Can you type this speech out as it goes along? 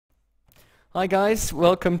Hi guys,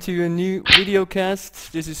 welcome to a new video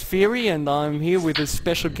cast. This is Fishy and I'm here with a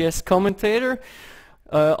special guest commentator.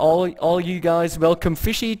 All you guys, welcome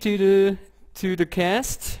Fishy to the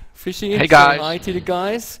cast. Fishy, hey guys. Say hi to the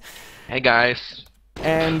guys. Hey guys.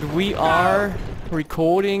 And we are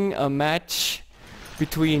recording a match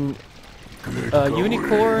between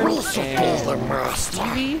Unikorn and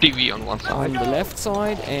Stiwie on one side. On the left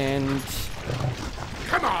side and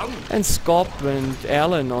Scop and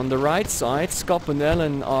Alan on the right side. Scop and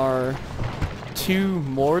Alan are two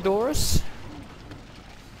Mordors.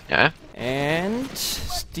 Yeah. And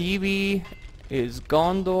Stiwie is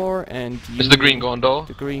Gondor and It's the green Gondor.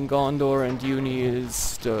 The green Gondor and Uni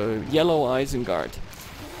is the yellow Isengard.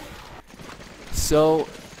 So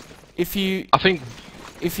if you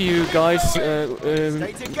guys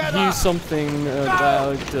hear something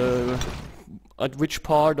about at which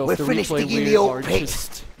part of the replay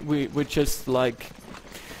we're just like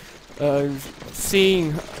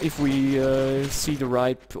seeing if we see the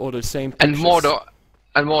right or the same pictures.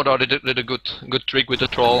 And Mordor did a good trick with the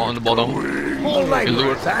troll on the bottom. He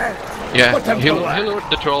lured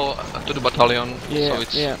the troll to the battalion, so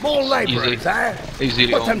it's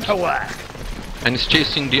easily owned. And it's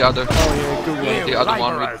chasing the other, the other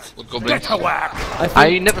one with goblins. I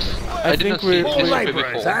didn't see this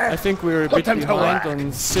before. I think we're a bit behind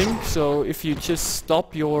on sync, so if you just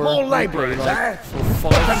stop your replay like for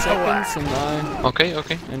 5 seconds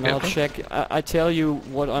and I'll check. I tell you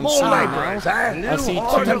what I'm seeing now. I see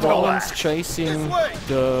two golems chasing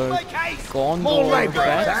the Gondor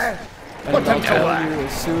bat, and I'll tell you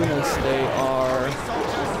as soon as they are...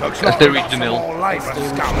 As they reach the mill.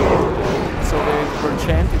 So they were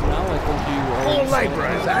chanted now, I think you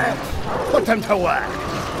all put them to work.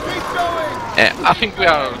 Yeah, I think we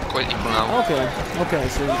are quite equal now. Okay,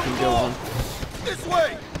 so we can go on. This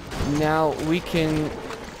way. Now we can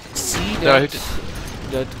see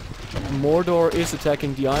that Mordor is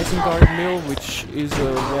attacking the Isengard mill, which is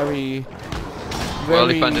a very well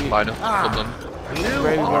defended by the goblin.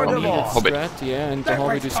 Very well needed strat, yeah, and the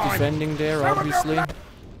Hobbit is defending there, obviously.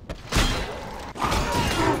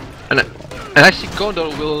 And I see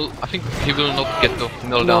Gondor will, I think he will not get the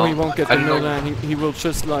mill down. No, he won't get the mill down, he will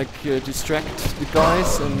just like distract the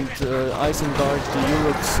guys, and Isengard, the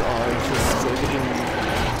Uruks are just hitting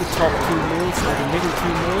the top 2 mills, or the middle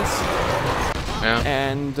 2 mills. Yeah.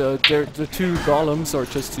 And the two golems are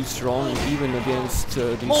just too strong, even against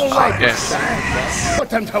these Put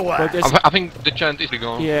them to work. I think the chant is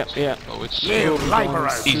gone. Yeah. So it's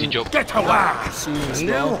easy job. Get to work.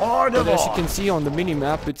 But as you can see on the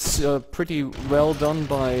mini-map, it's pretty well done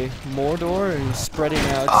by Mordor and spreading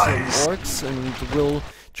out some orcs, and will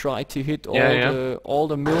try to hit all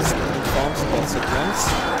the mills and farms against at once.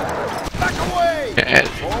 Back away. Yeah,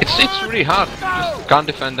 it's really hard. You just can't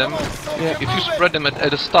defend them. Yeah. If you spread them at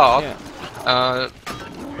the start,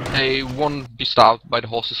 they won't be starved by the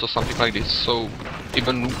horses or something like this. So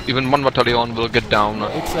even one battalion will get down.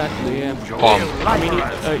 Exactly. Yeah. I mean,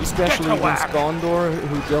 especially against Gondor,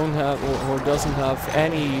 who don't have or doesn't have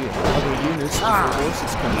any other units before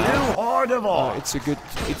horses come out. It's a good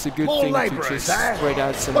thing to just spread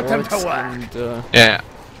out some orcs and. Yeah.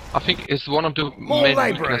 I think it's one of the main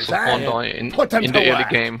weaknesses of Gondor in the early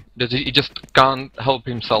game, that he just can't help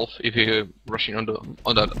himself if you're rushing on the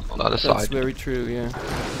other side. That's very true, yeah.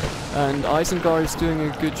 And Isengard is doing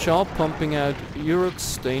a good job pumping out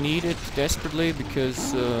Uruks. They need it desperately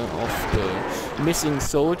because of the missing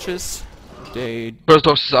soldiers. First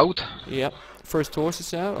horse is out. Yep, first horse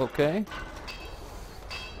is out. Okay.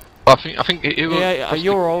 I think it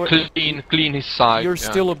will clean his side. You're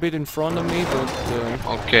still a bit in front of me, but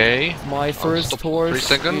okay. My first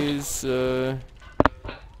horse is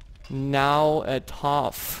now at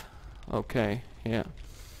half. Okay, yeah.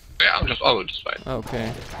 Yeah, I will just wait.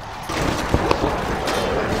 Okay.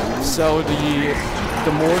 So the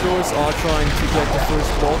Mordors are trying to get the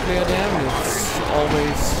first ball player down. It's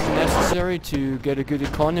always necessary to get a good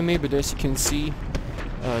economy, but as you can see,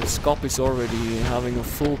 Scop is already having a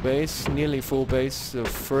full base, nearly full base of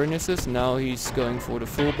furnaces. Now he's going for the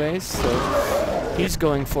full base, so he's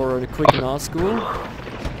going for a quick Nazgul.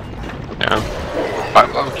 Yeah,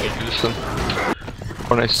 I'll keep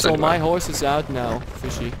this. So my horse is out now,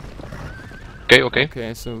 Fishy. Okay.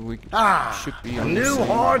 Okay, so we should be on new the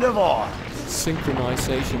horde of orcs.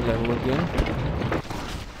 synchronization level again.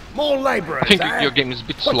 More laborers. I think your game is a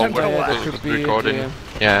bit slower with recording.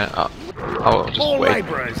 Yeah, I'll just wait.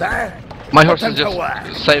 My horse is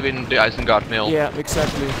just saving the Isengard mill. Yeah,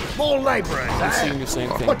 exactly. More laborers. I'm seeing the same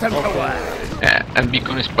thing. Okay. Yeah, and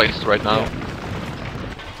Beacon is placed right now.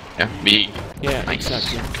 Yeah, B. Yeah, nice.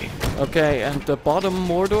 exactly. Okay. Okay, and the bottom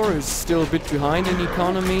Mordor is still a bit behind in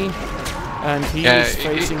economy, and he is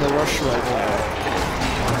facing a rush right now.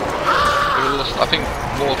 We lost, I think,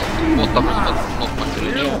 both towers, but not much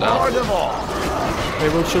energy down. They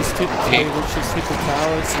will just hit. They will just hit the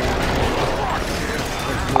towers, and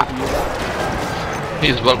that will be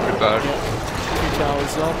it. He's well prepared. Yeah. 2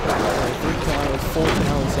 towers up, 3 towers, 4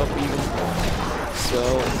 towers up even. So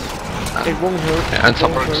it won't hurt. And Won't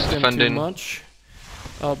Suburbs hurt them defending. too much.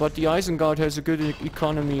 But the Isengard has a good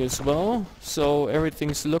economy as well, so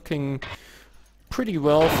everything's looking pretty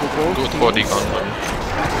well for both Good teams. for the gunman.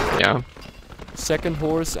 Yeah. Second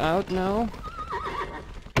horse out now.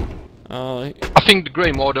 I think the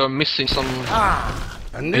Grey Mordor missing some.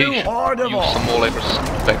 A new horde of use some more labors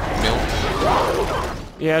back mill.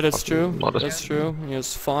 Yeah, that's true. Modest. That's true. He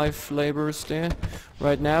has 5 laborers there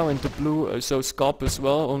right now, and the blue, so Scop as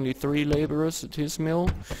well, only 3 laborers at his mill.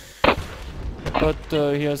 But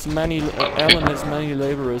he has many. Alan has many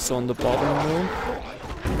laborers on the bottom mill.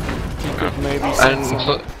 He could maybe send And some.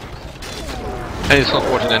 so, and it's not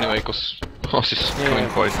worth it anyway, because horses is coming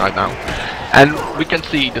for it right now. And we can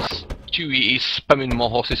see this Stiwie is spamming more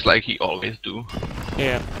horses like he always do.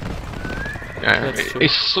 Yeah. Yeah, That's true.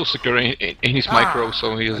 he's so secure in his micro,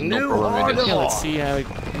 so he has no problem with Yeah, this. let's see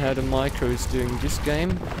how the micro is doing this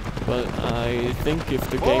game. But I think if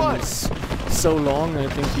the game is so long, I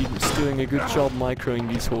think he's doing a good job microing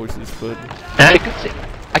these horses. But And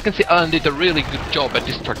I can see Alan did a really good job at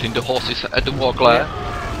distracting the horses at the war glare.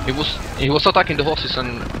 He was attacking the horses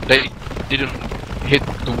and they didn't hit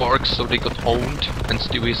the works, so they got owned and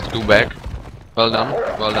Stiwie is to go back. Well done,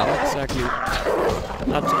 well done. exactly.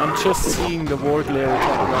 I'm just seeing the war glare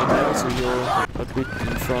attack right now, so you're a bit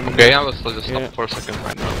in front of me. Okay, I will just stop for a second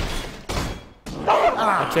right now.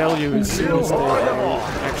 I tell you, as soon as they are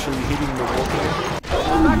actually hitting the war glare.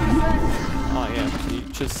 Oh yeah, he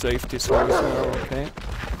just saved his horse now, okay.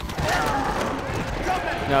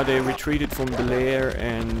 Now they retreated from the lair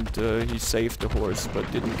and he saved the horse, but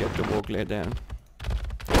didn't get the war glare down.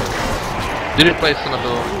 Did he place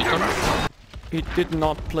another beacon? He did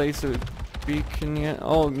not place a beacon yet.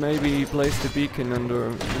 Oh, maybe he placed a beacon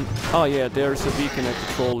under... Oh yeah, there's a beacon at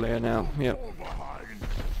the troll there now. Yep.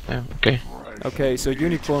 Yeah, okay. Okay, so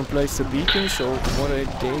Unikorn placed a beacon, so what are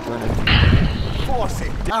they gonna do? Force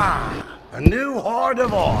it. A new horde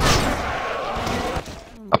of orcs.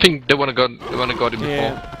 I think they wanna go it before.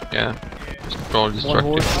 Yeah. Troll One distracted.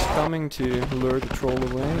 horse is coming to lure the troll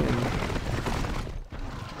away, and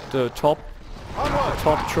the top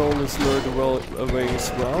troll is lured away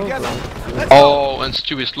as well. But, Oh, and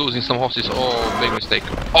Stewie is losing some horses. Oh, big mistake.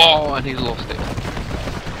 Oh, and he lost it.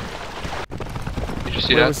 Did you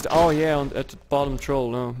see that? oh yeah, at the bottom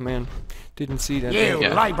troll. Oh man, didn't see that. You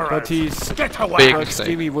Yeah. laborers. But he's... Get away. Big But mistake.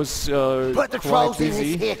 Stevie was Put the quite trolls in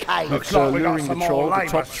busy this here cave. with Looks like we got luring the some troll, more the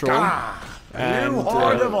top labour. troll, A new and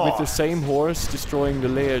horde of with the orcs. same horse destroying the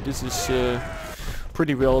lair. This is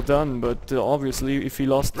pretty well done, but obviously if he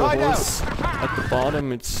lost the horse at the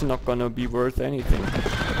bottom, it's not gonna be worth anything.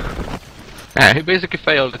 Yeah, he basically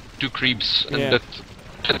failed at 2 creeps, and Yeah.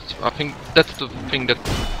 I think that's the thing that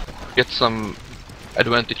gets some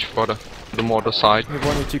advantage for the Mordor side. He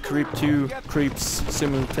wanted to creep 2 creeps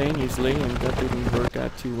simultaneously, and that didn't work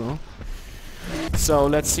out too well. So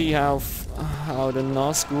let's see how the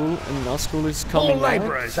Nazgul is coming More out.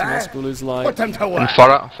 labourers, eh? Nazgul is Put like them to And work.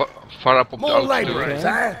 Farah popped More out too. labourers, Okay.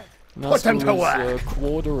 eh? Put them to Nazgul work. is a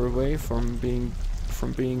quarter away from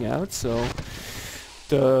being out, so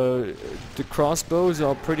the crossbows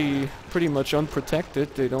are pretty much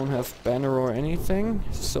unprotected. They don't have banner or anything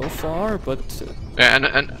so far, but Yeah, and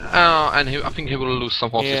I think he will lose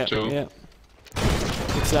some horses too. yeah,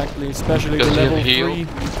 exactly. Especially Does the he have level heal? 3.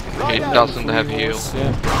 He level doesn't 3 have heal. horse,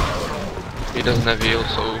 yeah. He doesn't have heal,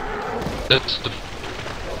 so that's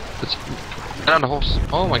another horse.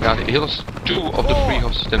 Oh my god, he lost 2 of the 3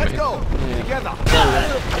 horses they made. Together.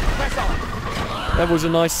 That was a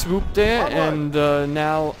nice swoop there, and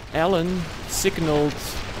now Alan signaled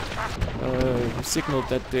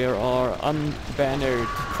that there are unbannered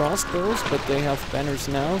crossbows, but they have banners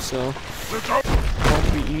now, so it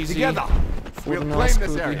won't be easy for the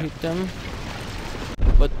Nazgul to hit them.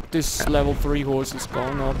 But this level 3 horse is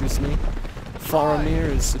gone, obviously. Faramir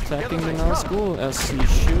is attacking the Nazgul, as he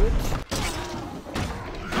should.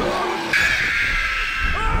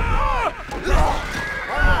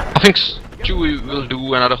 I think Stewie will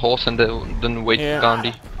do another horse and then wait Yeah.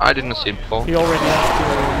 Gandhi. I didn't see it before. He already has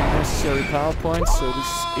the necessary power points, so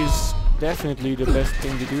this is definitely the best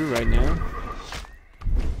thing to do right now.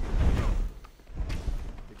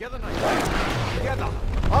 Together.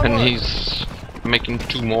 And he's making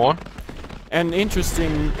 2 more. An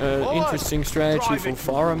interesting strategy for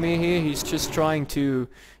Faramir here. He's just trying to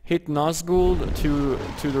hit Nazgul to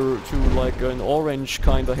like an orange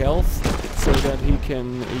kind of health, so that he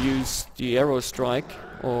can use the arrow strike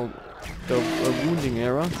or the wounding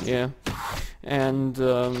arrow. Yeah, and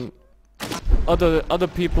other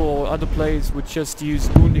people or other players would just use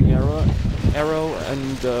wounding arrow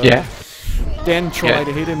and then try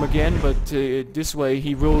to hit him again, but this way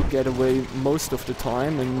he will get away most of the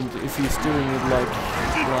time. And if he's doing it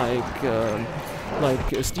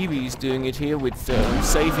like Stiwie is doing it here with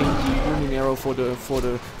saving the wounding arrow for the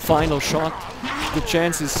final shot, the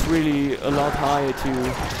chance is really a lot higher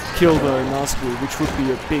to kill the Nazgul, which would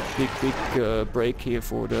be a big break here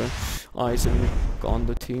for the Ice and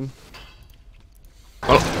Gondor team.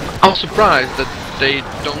 Well, I'm surprised that they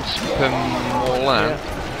don't spam more land.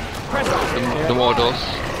 The Mordors.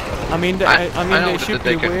 I mean, they should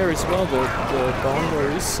be aware as well that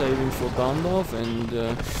Gondor is saving for Gandalf, and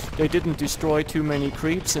they didn't destroy too many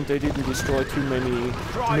creeps, and they didn't destroy too many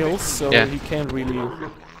mills, so he can't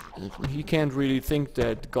really think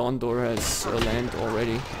that Gondor has land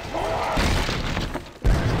already.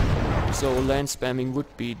 So land spamming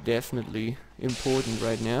would be definitely important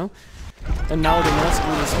right now. And now the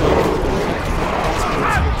Nazgul is going for the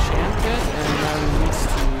enchanted, and now he needs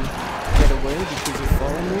to get away because of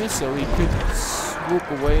Faramir, so he could swoop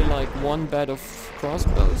away like one bat of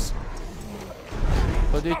crossbows.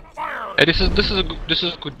 But this is a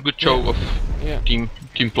good show of team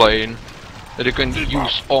playing, that you can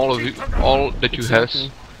use all that you have.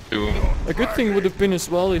 A good thing would have been as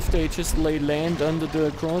well if they just lay land under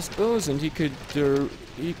the crossbows, and he could. That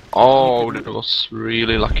was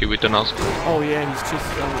really lucky with the Nazgul. Oh yeah, he's just.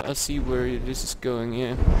 I see where this is going.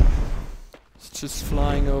 Yeah, he's just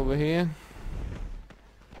flying over here,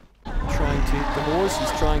 trying to hit the horse.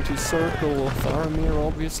 He's trying to circle Faramir,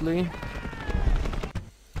 obviously.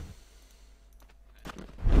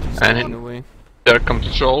 And there comes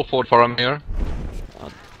the troll for Faramir.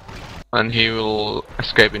 And he will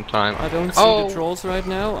escape in time. I don't see the trolls right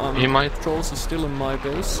now. He might. Trolls are still in my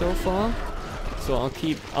base so far, so I'll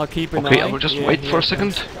keep an eye. I will just wait for a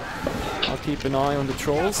second. I'll keep an eye on the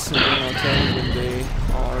trolls, and then I'll tell you when they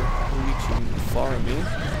are reaching Faramir.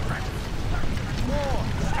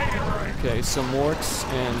 Okay, some orcs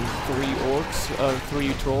and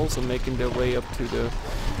three trolls are making their way up to the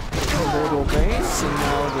Mordor base, and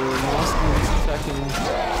now the Nazgul is attacking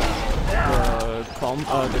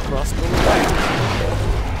the crossbow. Okay,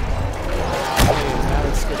 now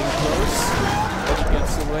it's getting close, but it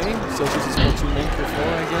gets away, so this is what you meant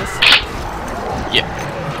before, I guess. Yeah.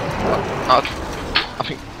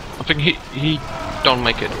 I think he don't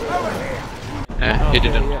make it. He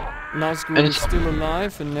didn't. Yeah. Nazgul is still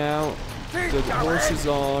alive, and now the horses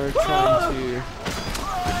are trying to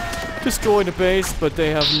destroy the base, but they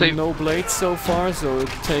have no blades so far, so it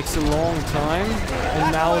takes a long time.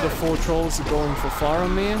 And now the 4 trolls are going for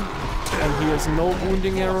Faramir, and he has no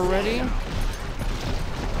wounding arrow ready.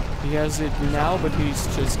 He has it now, but he's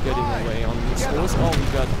just getting away on his horse. Oh,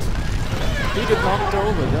 he got knocked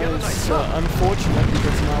over. That is unfortunate,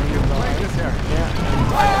 because now he dies.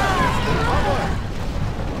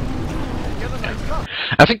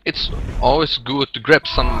 I think it's always good to grab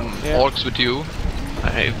some orcs with you.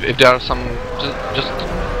 If there are some, just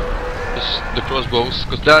the crossbows,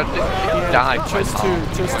 because they die quite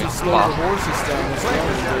fast. Just to slow the horses down as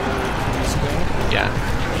well. Yeah.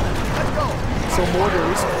 So Mordor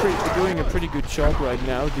is doing a pretty good job right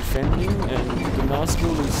now defending, and the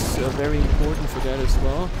Nazgul is very important for that as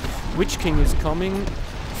well. Witch King is coming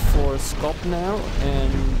for Scop now,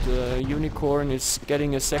 and Unikorn is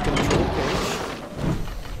getting a second troll cage.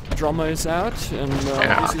 Drummer is out, and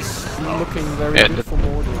this is looking very good for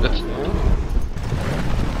Mordor.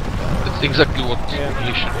 That's exactly what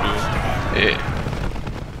he should do.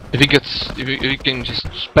 If he can just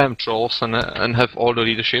spam trolls and have all the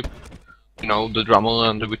leadership, you know, the drummer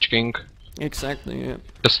and the Witch King. Exactly, yeah.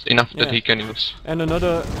 Just enough that he can use. And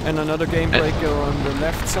another game breaker on the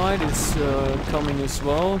left side is coming as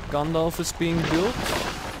well. Gandalf is being built.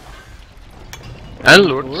 And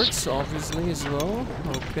Lords. Lords, obviously, as well.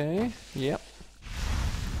 Okay, yep.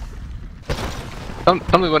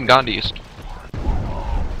 Tell me when Gandhi is.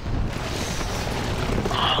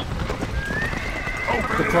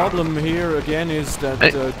 The problem here again is that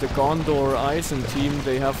the Gondor Eisen team,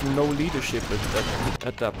 they have no leadership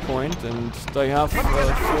at that point, and they have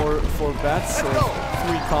 4 bats, 3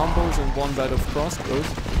 combos and 1 bat of crossbows,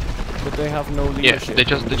 but they have no leadership.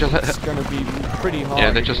 Yeah, it's gonna be pretty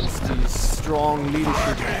hard against these strong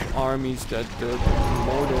leadership armies that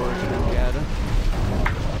Mordor can gather.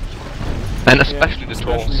 And especially the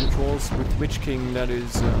trolls. Especially the trolls with Witch King, that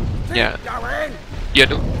is... Yeah. Yeah,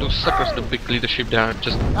 those suckers, the big leadership there,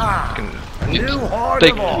 just need to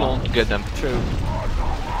take too long to get them. True.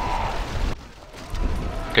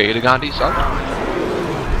 Okay, the Gandhi's out.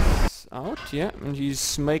 Out, yeah, and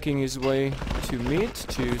he's making his way to mid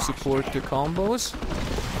to support the combos.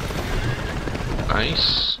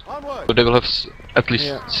 Nice. So they will have at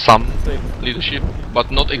least some leadership,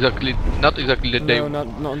 but not exactly that they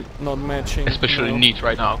not matching. especially need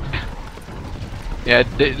right now. Yeah,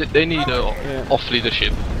 they need off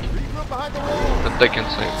leadership that they can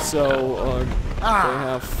save. So they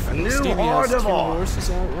have Stiwie has 2 horses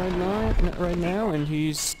out right now, and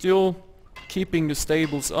he's still keeping the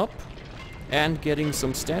stables up and getting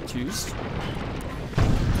some statues.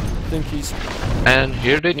 I think he's... And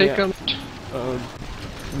here they take out.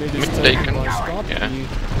 Mid is taken by Scop. Yeah. He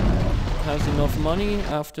has enough money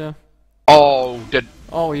after... Oh, that...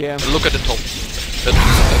 Oh yeah. Look at the top. That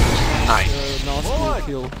was nice. Nasty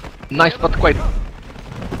kill. Nice, but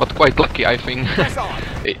quite lucky, I think.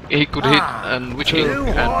 he could hit and Witch King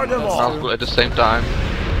and Nazgul at the same time,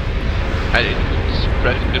 and it would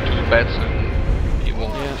spread into 2 bets, and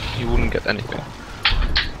he wouldn't get anything.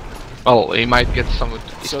 Well, he might get some with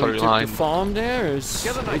the storyline. The farm there is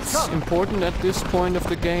it's important at this point of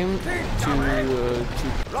the game to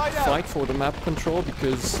fight for the map control,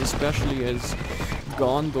 because especially as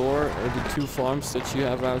Gondor, the 2 farms that you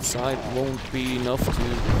have outside won't be enough to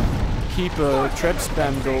keep a trap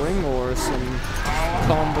spam going or some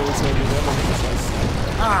combos or whatever.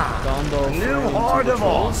 Gondor flying into the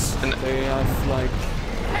trolls. And they have like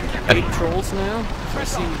 8 trolls now, if I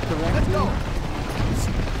see it correctly.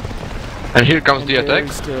 And here comes the attack.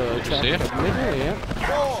 You see it?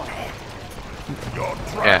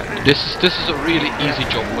 Yeah, this is a really easy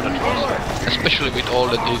job for the trolls, especially with all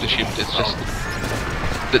the leadership. It's just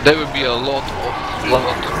there will be a lot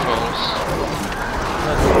of trolls.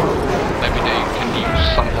 Maybe they can use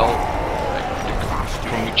some help, like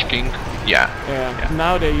from Witch King. Yeah.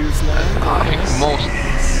 Now they use land. I think most.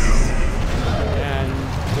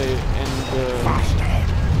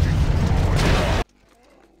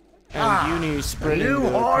 And Uni is spreading the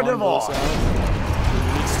combos out. He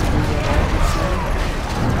needs to do that obviously.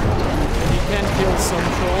 He can kill some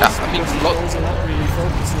trolls because the trolls are not really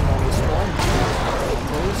focusing on the spawn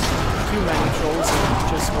combos. Too many trolls in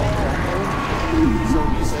just one combo. So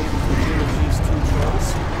he's able to kill at least 2 trolls.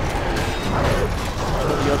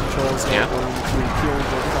 But the other trolls are going to kill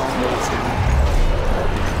the combos.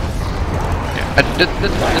 And that's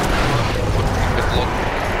a lot of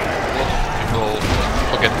people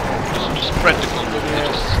forget to spread the combo, they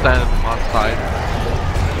just stand on one side.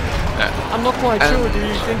 I'm not quite sure, do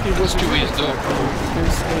you think it was Stiwie because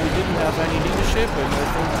they didn't have any leadership, and I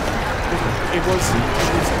think it was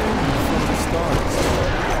from the start, so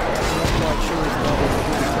I'm not quite sure if that was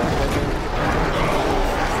a good attack.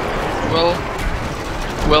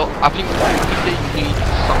 Well, I think they need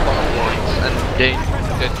some power points, and they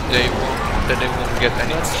won't get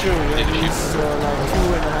any. That's true, yeah, he's like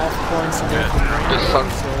 2.5 points away from the sun.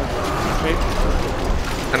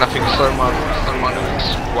 And I think Saruman is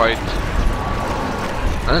quite...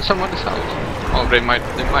 And then Saruman is out. Oh, they might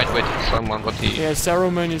wait for Saruman, but he... Yeah,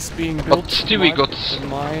 Saruman is being built. But Stiwie got... In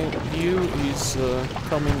my view, he's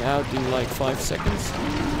coming out in like 5 seconds.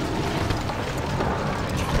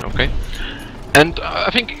 Okay. And I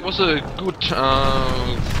think it was a good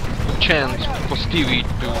chance for Stiwie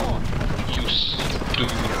to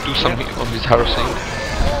do something of his harassing,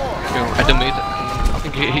 at the mid. I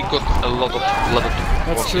think he got a lot of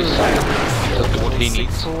That's true. Exactly what he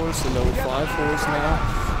needs. 6 horse, a level 5 horse now.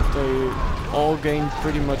 They all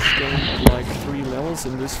pretty much gained like 3 levels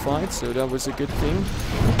in this fight, so that was a good thing.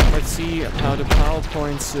 Let's see how the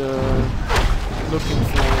PowerPoints looking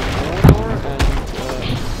for Mordor, and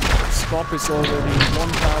Scop is already 1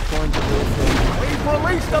 PowerPoint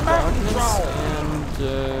away from darkness, and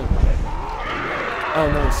oh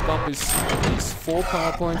no, Scop is 4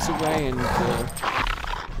 PowerPoints away,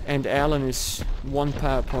 and Alan is 1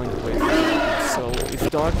 PowerPoint away from it. So if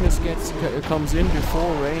darkness comes in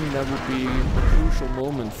before rain, that would be a crucial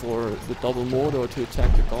moment for the double Mordor to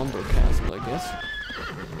attack the Gondor castle, I guess.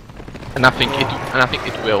 And I think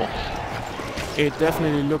it will. It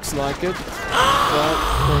definitely looks like it. But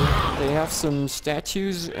they have some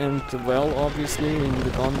statues and the well, obviously, in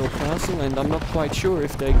the Gondor castle, and I'm not quite sure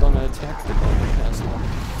if they're gonna attack the Gondor castle.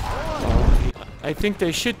 I think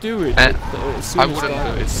they should do it as soon as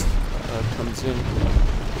darkness comes in.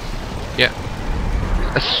 Yeah.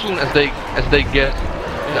 As soon as they get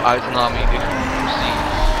the Iron Army, they should proceed.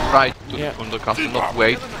 right to the castle, not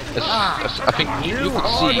wait. As I think you could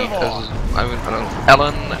see, as I mean,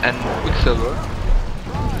 Alan and Quicksilver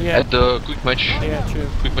at the quick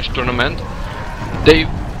match tournament, they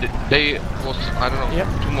was, I don't know,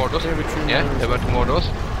 two Mordors. They were two Mordors,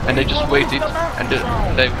 and they just waited, and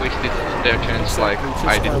they wasted their chance like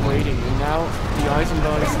I did. Waiting, and now the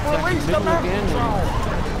Isengard is attacking middle again,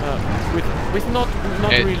 and with not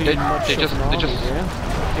really much of an army there.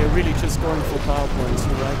 They're really just going for power points,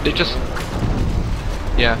 right? They just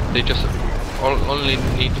only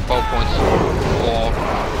need the power points for.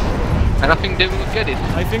 And I think they will get it.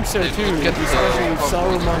 I think so too, especially if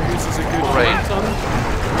Saruman uses a good momentum.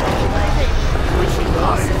 Which he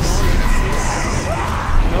does.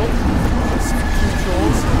 Nope, just 2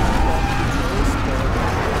 trolls.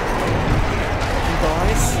 He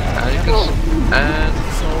dies. And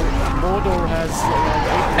so Mordor has around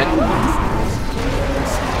 8 points.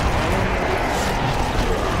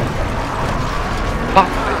 But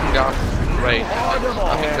Isengard rain. I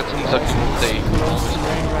think that's in such a state.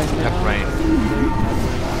 Have rain.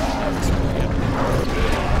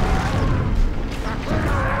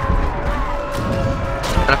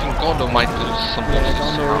 And I think Gondor might do some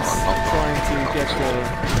Gondor is trying to get the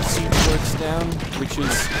siege works down, which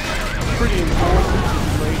is pretty important to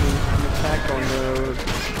delaying an attack on the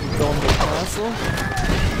Gondor castle.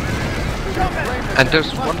 And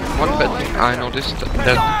there's one bad thing I noticed,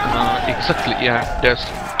 that there's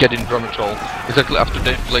getting drum troll. Exactly after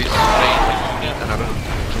they place rain, you need another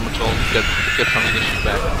drum troll to get some leadership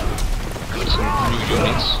back. And some new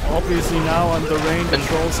units. Obviously now under rain the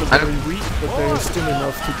trolls are very weak, but they're still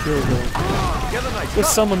enough to kill the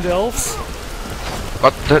summoned elves.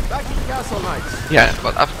 But that... Yeah,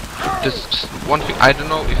 but there's just one thing, I don't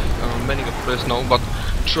know if many of the players know, but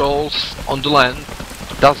trolls on the land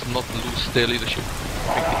does not lose their leadership.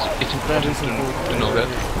 I think it's important to know that.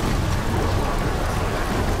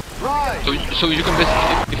 So you can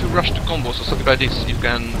basically, if you rush the combos or something like this, you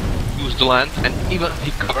can use the land, and even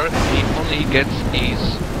he cover, he only gets his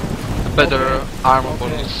better armor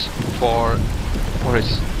bonus for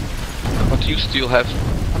his. But you still have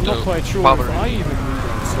I'm the not quite sure power. If I even knew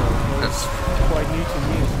that, so that's quite new to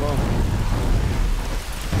me as well.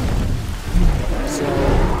 So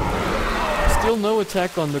still no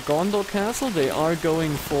attack on the Gondor castle. They are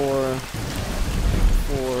going for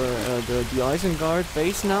the Isengard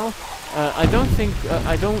base now. I don't think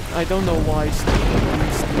I don't know why Stiwie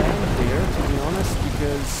used land there, to be honest,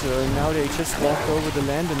 because now they just walked over the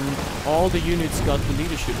land and all the units got the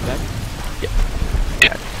leadership back.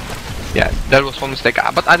 Yeah, that was one mistake.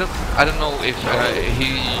 But I don't know if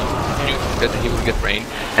he knew that he would get rain,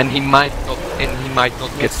 and he might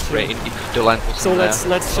not get rain if the land was. So let's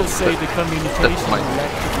just say the communication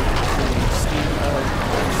lacked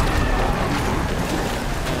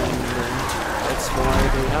why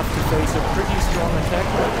they have to face a pretty strong attack.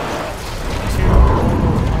 2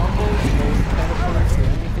 combos, no catapults or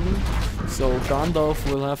anything. So Gandalf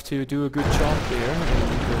will have to do a good job there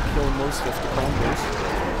and kill most of the combos.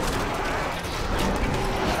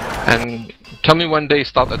 And tell me when they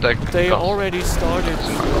start attacking. They already started to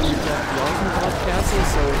attack the Isengard castle,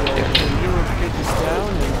 so the Europe pit is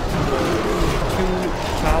down and the 2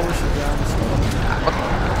 towers are down as well.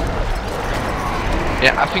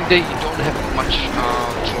 Yeah, I think they don't have much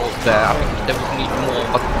trolls there. I think they would need more,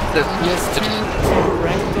 but there's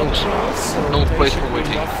no place for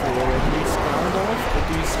waiting. For at least Gandalf, but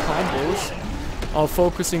these combos are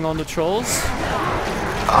focusing on the trolls.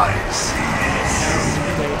 I see.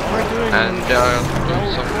 They are doing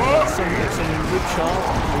some good job.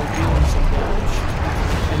 They're doing some damage.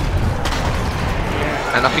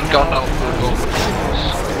 And I think Gandalf will go.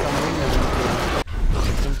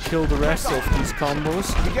 Kill the rest of these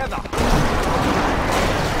combos.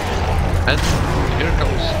 And here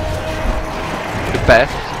comes the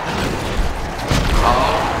best.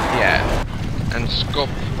 Oh yeah. And Scop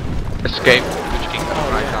escaped Witch King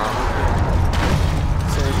right now.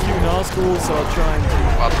 So a few Nazguls are trying to.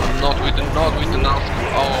 But not with the Nazgul.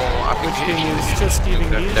 Oh, I think Witch King is just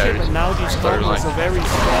giving leadership, and now these combos are very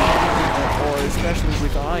strong, or especially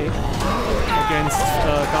with Eye against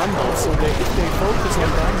Gandalf. So if they focus on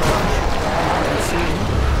Gandalf, you see,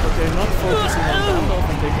 but they're not focusing on Gandalf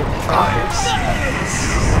and they get trampled.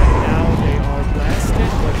 Now they are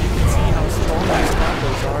blasted, but you can see how strong these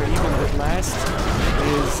combos are. Even the blast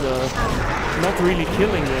is not really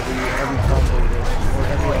killing every combo or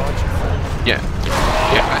every archer. Yeah.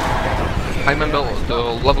 I remember the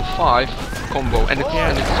level 5 combo, and it's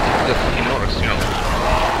just enormous, you know.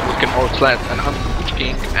 We can all sled and I'm Witch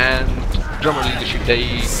King, and drummer leadership,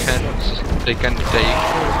 they can take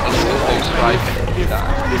a little close strike. If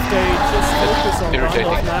they just focus on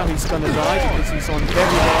Gandalf now, he's gonna die because he's on very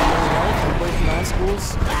low health, and both Nazguls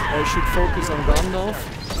should focus on Gandalf.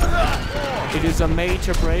 It is a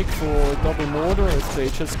major break for double Mordor if they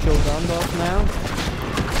just kill Gandalf now.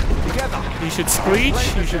 He should screech,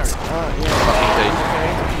 he should... okay,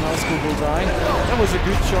 Nazgul will die. That was a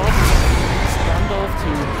good shot. Gandalf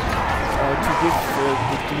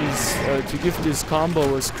to give this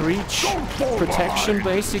combo a screech protection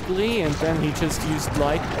basically, and then he just used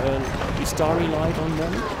light, starry light on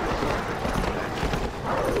them.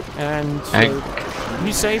 And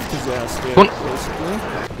he saved his ass there, basically.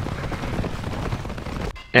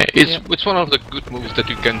 It's one of the good moves that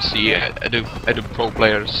you can see at the pro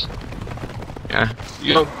players. Yeah,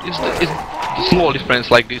 you know, it's the small difference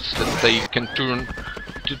like this that they can turn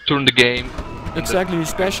the game. Exactly,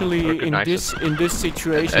 especially in this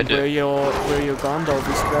situation where your Gandalf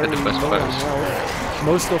is very low on health.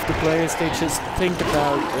 Most of the players, they just think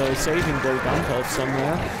about saving their Gandalf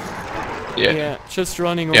somewhere. Yeah, just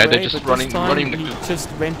running away. They're just but this time he just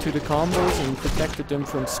went to the combos and protected them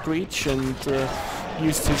from Screech and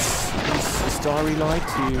used his starry light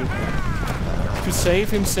to save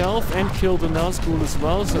himself and kill the Nazgul as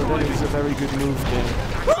well. So that is a very good move there.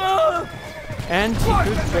 And he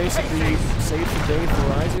could basically save the day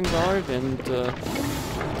for Isengard, and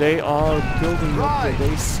they are building up their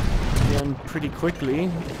base again pretty quickly.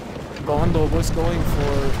 Gondor was going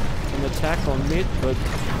for an attack on mid, but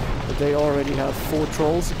they already have 4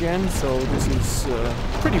 trolls again, so this is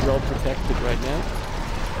pretty well protected right now.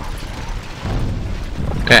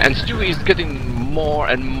 Okay, and Stiwie is getting more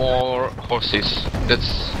and more horses.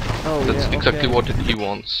 That's exactly what he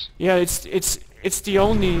wants. Yeah, it's the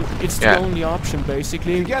only option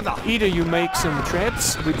basically. Either you make some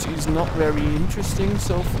traps, which is not very interesting,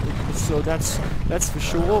 so that's for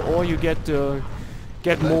sure, or you get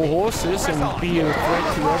more horses and be a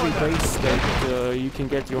threat to every base that you can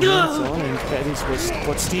get your hands on, and that is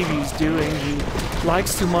what Stiwie is doing. He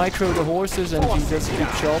likes to micro the horses, and he does a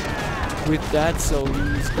good job with that, so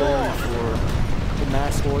he's going for the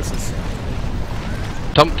mass horses.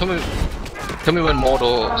 Tell me when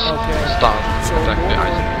Mordor starts attacking the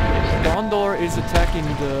Isengard. Gondor is attacking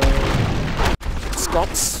the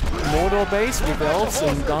Scop's Mordor base with elves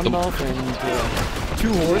and Gandalf and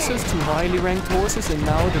 2 horses, 2 highly ranked horses, and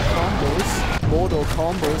now the Mordor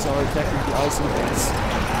combos are attacking the Isengard.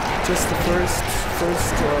 Just the first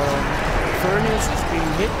furnace is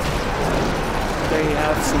being hit. They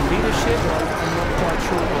have some leadership. I'm not quite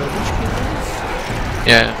sure which king is.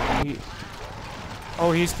 Yeah.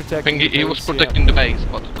 He's protecting. I think he was protecting the base,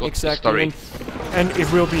 but got exactly. And it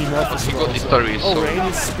will be enough as well. Rain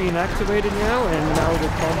is being activated now, and now the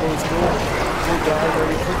combos will die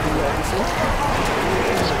very quickly, obviously.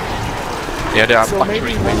 Yeah, they are so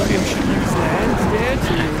maybe one of them should use land there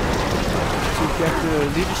to get the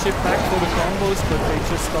leadership back for the combos, but they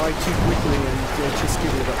just die too quickly and just give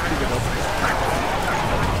it up.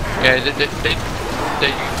 Yeah, they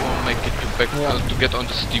won't make it to get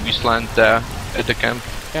onto Stiwie's land there at the camp.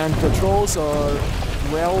 And the trolls are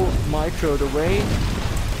well microed away.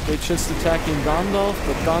 They're just attacking Gandalf,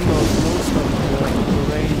 but Gandalf knows from the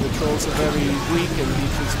rain the trolls are very weak, and he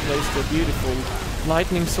just placed a beautiful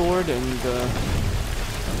lightning sword and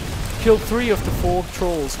killed 3 of the 4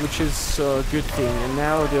 trolls, which is a good thing. And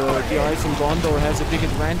now the Ice in Gondor has a big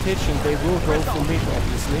advantage, and they will go for mid,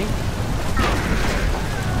 obviously.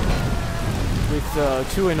 With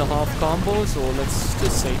 2.5 combos, or let's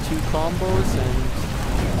just say 2 combos, and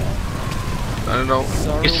I don't know.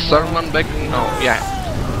 Is Saruman back? No, yeah.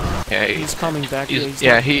 He's coming back. He is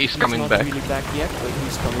coming back. He's not really back yet, but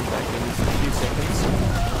he's coming back in a few seconds.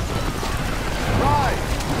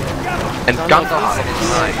 And Gandalf is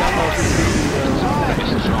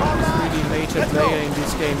really a major player in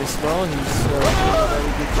this game as well. He's doing a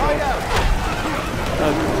very good job.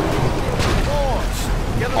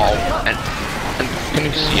 And can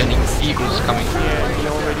you see any eagles coming? Yeah, he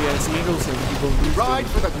already has eagles, and he will use ride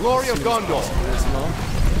for the glory of Gondor as well.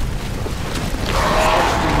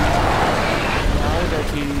 Now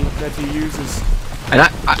that he uses. And I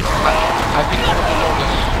think Gondor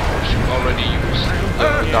should already use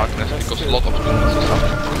darkness, because a lot of things is up.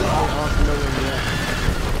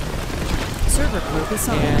 Server group is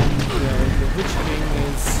on. And the Witch King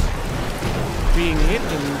is being hit,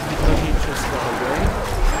 and he just got away.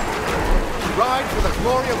 Ride for the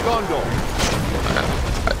glory of Gondor.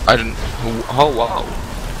 I didn't. Oh wow!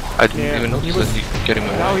 I didn't even notice that he's getting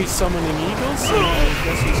away. Now he's summoning eagles, so I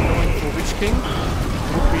guess he's going for Witch King.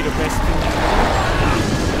 Would be the best thing to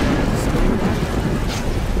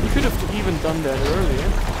do. could have even done that earlier.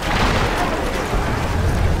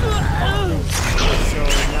 So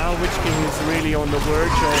now Witch King is really on the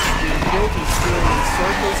verge of being killed. He's doing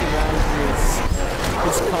circles around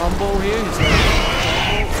his combo here. His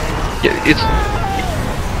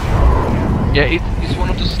it's one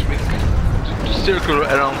of the tricks to circle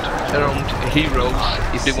around heroes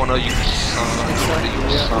if they wanna use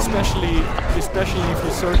especially if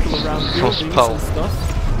you circle around buildings and stuff.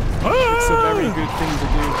 It's a very good thing to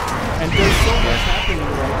do. And there's so much happening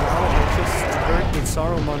right now. I just heard that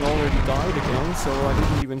Saruman already died again, so I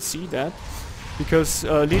didn't even see that. Because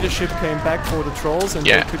leadership came back for the trolls and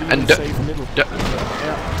they could even save middle.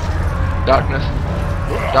 Darkness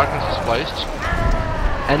is placed.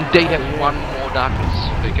 And they have one more darkness.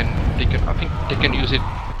 They can I think they can use it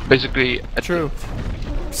basically at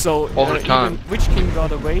So all the time. Witch King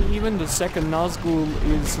got away even. The second Nazgul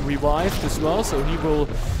is revived as well, so he will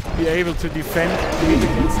be able to defend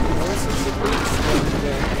against the horses.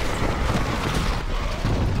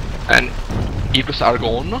 And Eagles are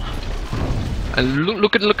gone. And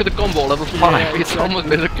look at the combo, level 5. It's almost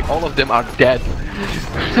basically all of them are dead.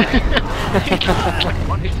 It's like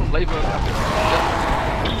one hit from labor.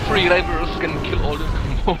 3 laborers can kill all the combo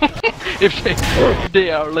if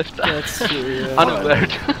they are left unaware.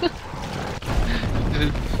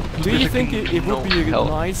 Do you think it would be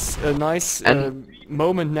a nice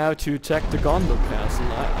moment now to attack the Gondor castle?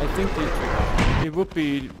 I think it would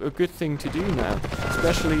be a good thing to do now,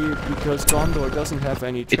 especially because Gondor doesn't have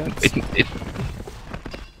any traps.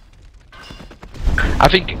 I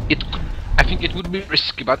think it would be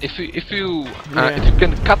risky, but if you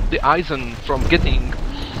can cut the Eisen from getting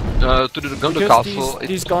to the Gondor castle,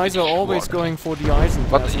 these guys are always going for the Eisen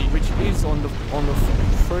castle, which is on the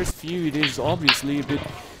first view it is obviously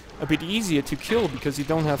a bit easier to kill because you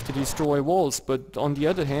don't have to destroy walls. But on the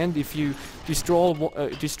other hand, if you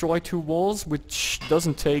destroy 2 walls, which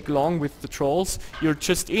doesn't take long with the trolls, you're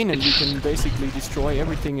just in and you can basically destroy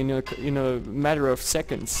everything in a matter of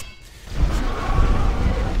seconds.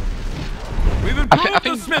 I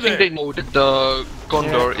think they know that the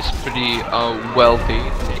Gondor is pretty wealthy.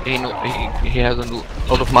 He has a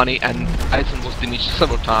lot of money, and Eisen was damaged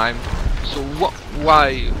several times. So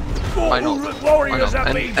why not?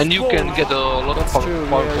 And you can get a lot of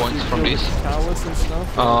power points from this.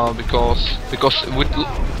 Because with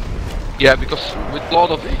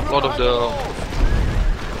lot of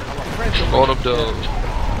the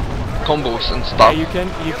combos and stuff. Yeah,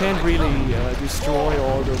 you can't really destroy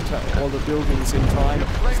all the buildings in time,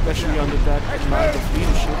 especially under that amount of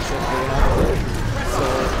leadership that they have there. So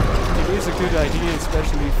it is a good idea,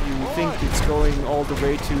 especially if you think it's going all the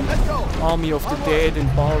way to Army of the Dead and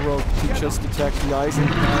Balrog to just attack the Eisen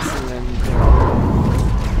Castle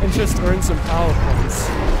and just earn some power points.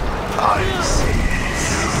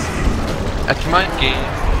 At my game,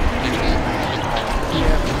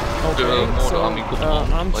 okay, so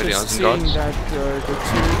I'm just seeing that the 2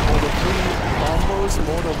 or the 3 combos,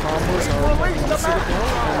 mortal combos are attacking the Citadel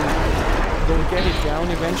and they'll get it down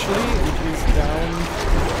eventually. It is down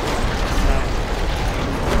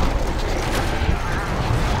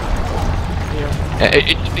now.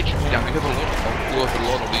 It should be down. We have a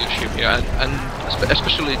lot of leadership here, and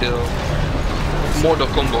especially the mortal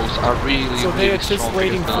combos are really So they are just strong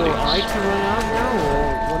waiting for I to run out now,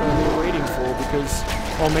 or what are they waiting for? Because,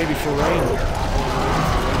 or maybe for Rain.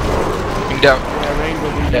 Rain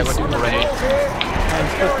will be there soon. Rain.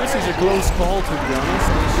 But this is a close call, to be honest.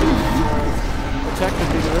 They should attack a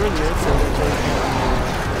bit earlier so that they can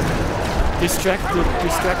distract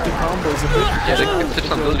the combos a bit. Yeah, they can sit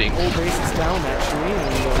some buildings. The whole base is down actually,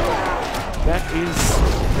 and that is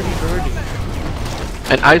pretty hurting.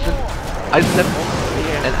 And Eisen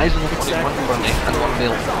has only 1 running and 1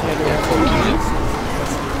 mill.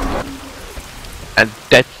 And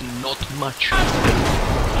that's not much.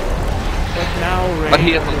 But now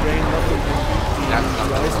Rain nothing can beat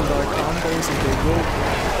the Eisendark combos, and they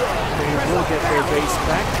will get their base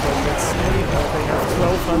back. But let's see, they have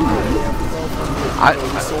 1,200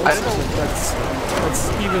 resources, and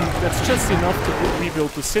that's just enough to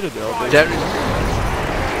rebuild the Citadel.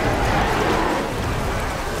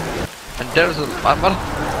 There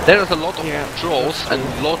is a lot of trolls and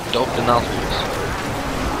a lot of the Nazguls.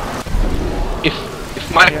 If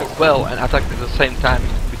Mike work well and attack at the same time, it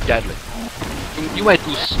would be deadly. You might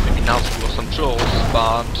lose maybe Nazgul or some trolls,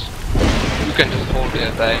 but you can just hold the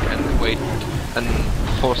attack and wait and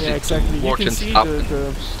force it to watch and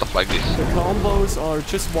stuff like this. The combos are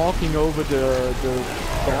just walking over the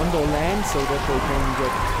Gondo land so that they can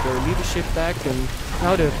get their leadership back, and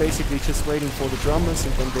now they're basically just waiting for the drummers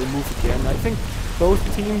and then they move again. I think both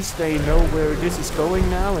teams, they know where this is going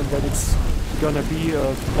now and that it's gonna be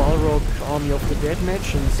a Balrog Army of the Dead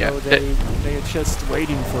match, and so they are just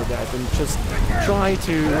waiting for that and just try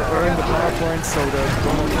to earn the power points so that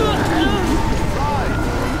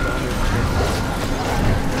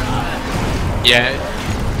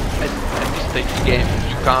at this stage of the game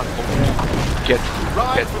you can't get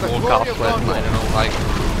more castle and I don't know, like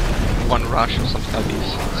one rush or something like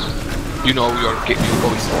this. You know you're going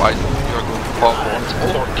right, you're going to power points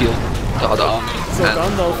or kill the other army. So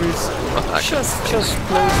Gandalf is just close to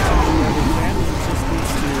the end. He just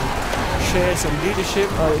needs to share some leadership,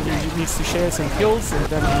 he needs to share some kills, and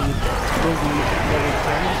then he will be level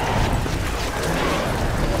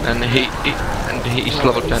 10. And he is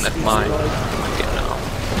level 10 at mine. Okay, now.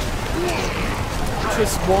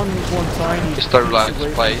 Just one tiny sterilized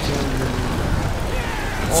place.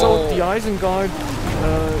 So the Isengard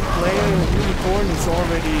player Unikorn is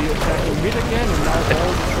already attacking mid again, and now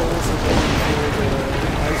all the trolls are going for the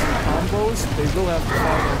Eisen combos. They will have to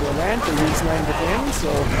fight on their land, the Reese land again, so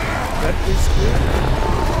that is good.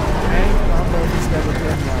 And Gandalf is level 10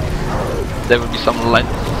 now. There will be some land.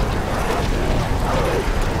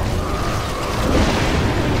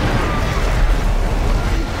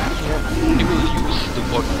 He will use the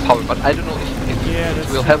word power, but I don't know if it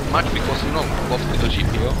will help much because you know lost little ship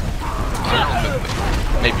here. I don't know,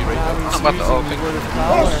 maybe right now. But I think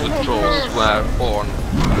most of the trolls were born. He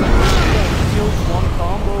killed one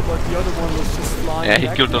combo, but the other one was just flying. Yeah, he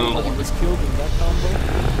killed a lot. He was killed in that combo.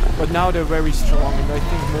 But now they're very strong, and I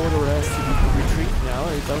think Mordor has to retreat now.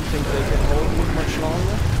 I don't think they can hold it much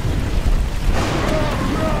longer.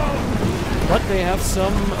 But they have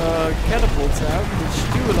some catapults out, which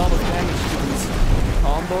do a lot of damage to these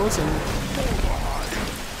combos, and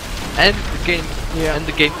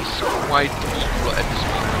the game is quite equal at this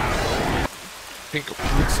point. I think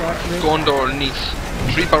Gondor needs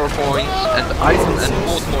 3 power points, and Eisen and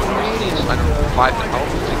both Mordor needs, I don't know, 5 and a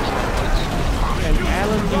half, 6 points. And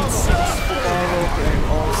Alan needs 6 for Balrog, and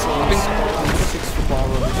also Scott needs 6 for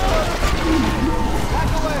Balrog.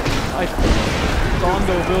 I think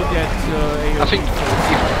Gondo will get AoE. I think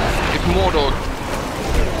if Mordor...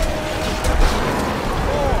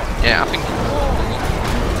 Yeah, I think...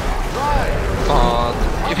 But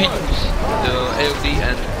if he uses the AoD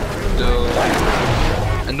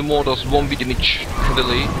and the Mordors won't be damaged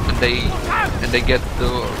heavily and they get the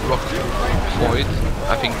rock void,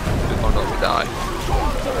 I think the Gondor will die.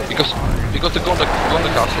 Because the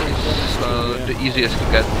Gondor castle is the easiest to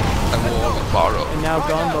get and more Balrog. And now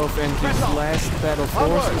Gandalf and his last battle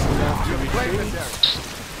forces will have to retreat.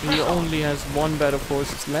 He only has 1 battle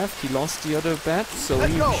forces left. He lost the other bat, so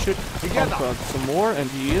he should conquer some more, and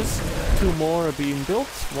he is. 2 more are being built.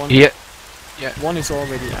 One is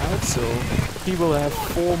already out, so he will have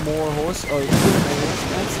 4 more horse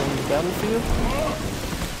bats on the battlefield.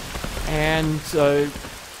 And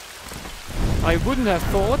I wouldn't have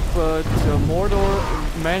thought, but Mordor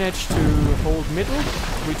managed to hold middle,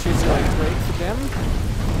 which is like great for them.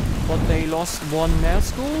 But they lost 1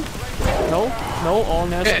 Nazgul. No, all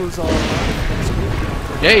Nazguls are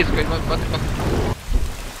not. Yeah, it's great, but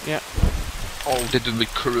yeah. Oh, that will be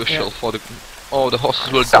crucial for the... Oh, the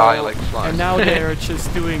horses will die like flies. And now they're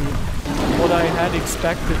just doing what I had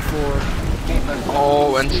expected for...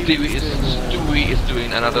 Oh, and Stiwie is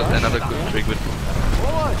doing another good trick with...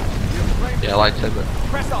 Yeah, lightsaber.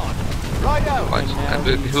 And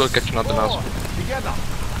he will catch another Nazgul.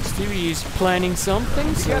 Stiwie is planning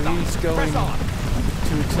something, so he's going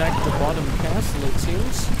to attack the bottom castle, it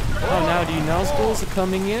seems. Oh, now the Nazguls are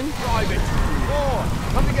coming in.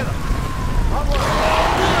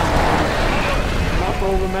 Knock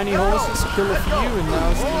over many horses, kill a few, and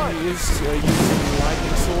now Stiwie is using the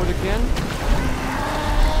lightning sword again.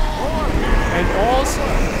 And also,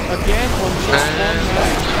 again, on just one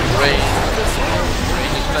Rain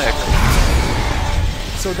is back.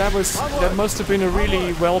 So that must have been a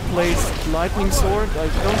really well placed lightning sword. I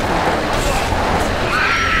don't think that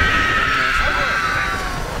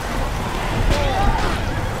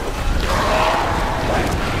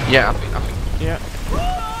Yeah, I think. Yeah.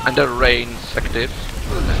 And the rain is active.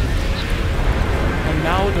 And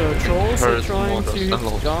now the trolls are trying to hit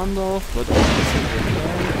Gandalf, but obviously they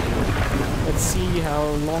can't. Let's see how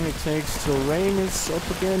long it takes till rain is up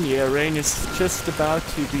again. Yeah, rain is just about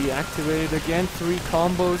to be activated again. 3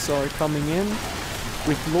 combos are coming in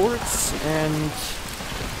with lords, and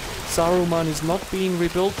Saruman is not being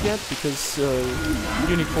rebuilt yet because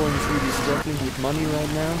Unikorn is really struggling with money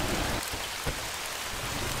right now.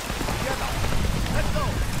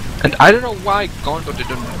 And I don't know why Gondor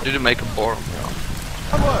didn't make a forum.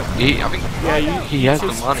 I think he has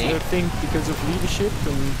the money. I think because of leadership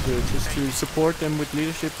and just to support them with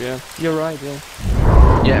leadership. Yeah, you're right. Yeah.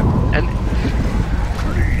 Yeah, and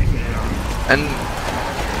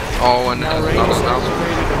oh, and now there's Rain another is now.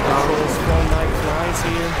 activated and controls 4 night flies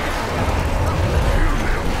here.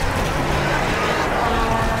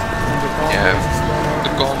 Yeah,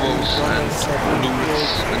 the combos and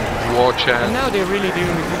loots and war chant. And now they're really doing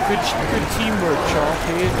a good teamwork job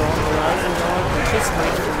here on the Rising Guard. They just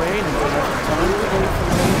wait for Rain and they have the time to wait for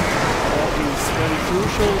Rain. That is very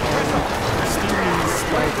crucial. Stiwie is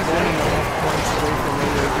like 1.5 points away from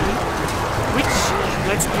AOD. Which,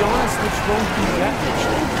 let's be honest, which won't be that much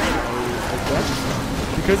like that.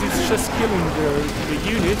 Because it's just killing the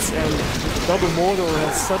units, and Double Mordor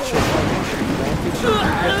has such a financial advantage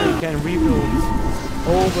that they can rebuild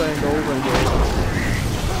over and over and over.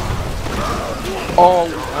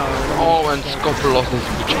 Oh, and Scop lost his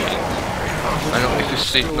Witch King. I don't know if you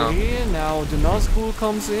see it now. Here, now the Nazgul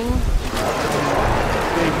comes in.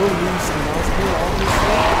 They will lose the Nazgul,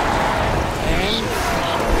 obviously. And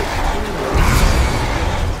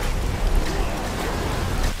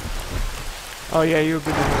oh yeah, you're a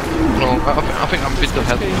bit ahead. No, I think I'm a bit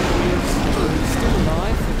ahead. Still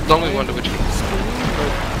alive. Don't we want the Witch King?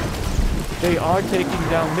 They are taking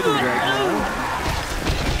down middle right now.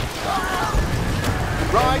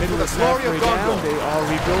 Ride Middle for the is glory of halfway down. Gondor. They are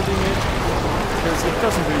rebuilding it because it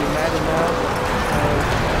doesn't really matter now.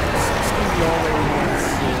 Stiwie already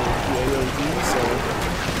wants the AOD, so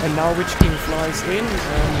and now Witch King flies in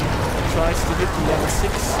and tries to hit the level 6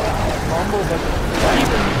 combo, but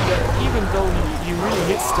even though he really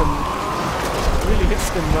hits them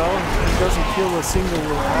well, he doesn't kill a single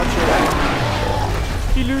archer.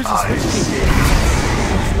 He loses Witch King.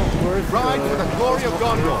 It's not worth Ride for the glory of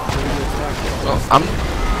Gondor.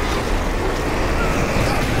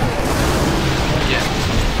 Yeah.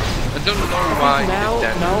 I don't know why.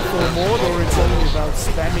 Now for Mordor it's only about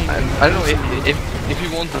spamming. I don't know if you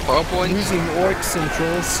want the PowerPoint. Using orcs and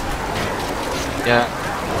trolls. Yeah.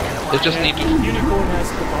 They just need to. Unikorn has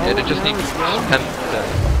the power. Yeah, they just need to spam that.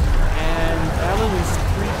 And Alan is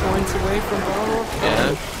 3 points away from Balrog.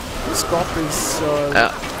 Yeah. Scop is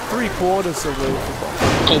 3/4 away from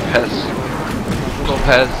Balrog.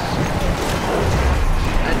 Lopez.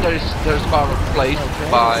 And there's Balrog placed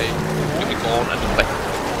by Unikorn and the back.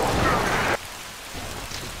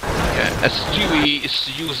 Yeah, as Stiwie is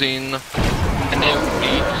using an AOD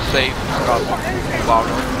to save Scop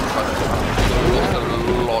Balrog, but lost a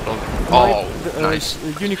lot of. Oh, nice.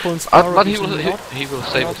 Unicorn's But he will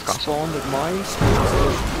save his castle. Spawned at my speed, so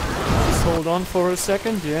just hold on for a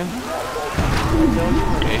second, yeah.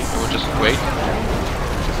 Okay, we'll just wait.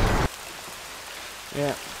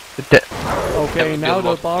 Yeah. Okay, now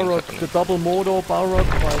the Balrog, the double Mordor Balrog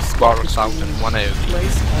Balrog out in 1 AOD.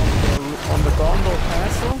 Placed on the Gondor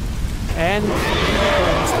castle, and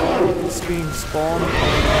Unicorn's Balrog is being spawned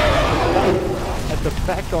at the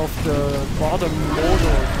back of the bottom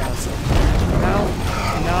Mordor castle. Now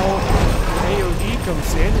AOD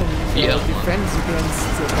comes in and defends against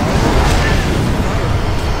the Balrog.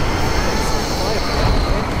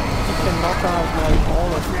 He can knock out like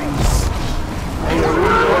all of these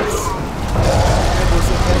AODs. It was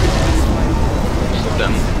a very nice fight. Most of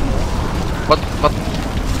them. But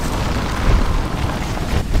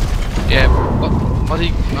yeah, what he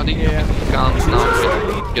can't now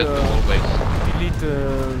get the whole base. Delete the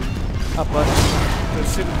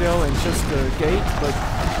citadel and just the gate, but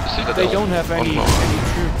they don't have any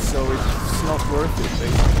troops, so it's not worth it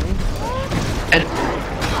basically.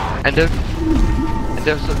 And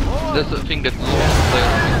there's a thing that lots of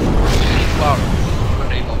players are when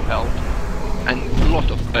they don't help, and a lot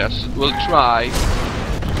of players will try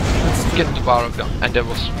to get the Balrog down, and that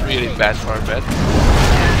was really bad for a bad.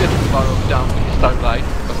 Get the Balrog down with Starlight,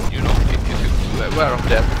 but you know, if you're aware of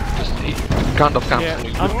that, just he kind of comes and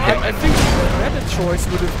you put him. I think the better choice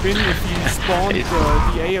would have been if you spawned the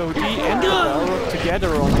AOD and the Balrog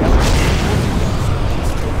together on Alan.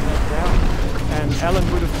 And Alan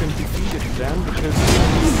would have been defeated then because he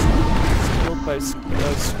was killed by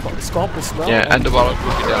Scop as well. Yeah, and the Balrog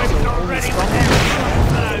would be down. So only Scop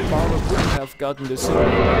Balrog wouldn't have gotten the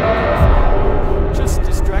city. Just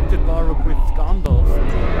distracted Balrog with Gandalf.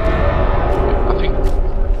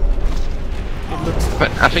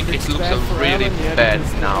 I think it looks really bad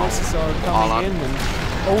now. Are coming in and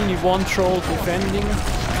only one troll defending.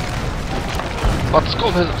 But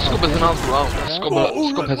Scop has another round.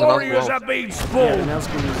 Scop has another round. Yeah, the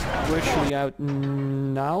Nazgul is virtually out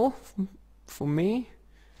now for me.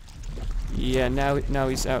 Yeah, now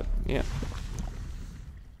he's out. Yeah.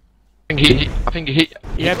 I think he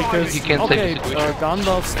because he can't take the situation.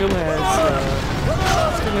 Gandalf still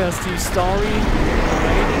has the starry rating.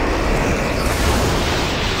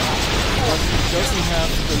 But he doesn't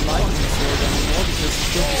have the lightning sword anymore because he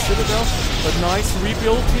killed the Citadel. But nice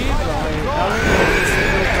rebuild here by Alan.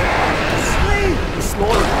 The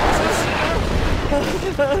slaughterhouses.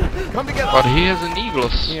 Come together. But he has an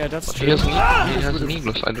Eagles. Yeah, that's He true. has an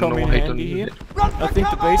Eagles. I don't know why he don't use it. I think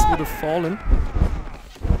the base would have fallen.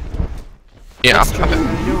 Yeah, That's true. You're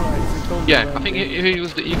right. You totally yeah. right. I think if he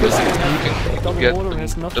used the Eagles, he can Double get Mortar them.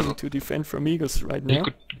 has nothing to defend from Eagles right He now.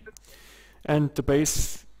 could. And the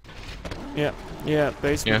base... Yeah,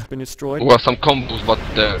 base would have been destroyed. Well, some combos, but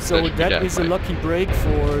so that is a lucky break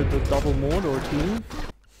for the Double Mordor team.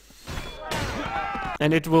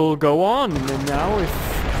 And it will go on. And now if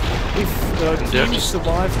the team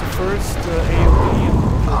survives the first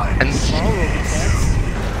AoE and Balrog attacks,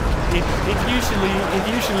 it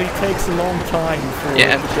usually takes a long time for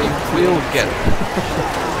yeah, and the game it will get.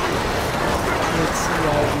 Let's see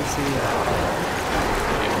how we see.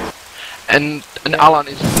 And Alan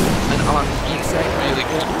is doing a really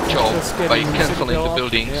good job by cancelling the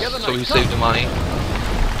buildings, so he saved the money.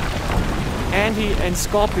 And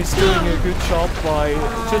Scop is doing a good job by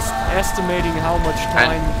just estimating how much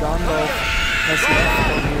time Gandalf has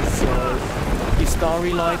left on his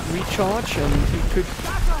Starry Light recharge, and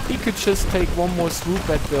he could just take one more swoop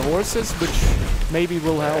at the horses, which maybe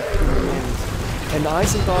will help in the end. And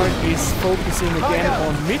Isengard is focusing again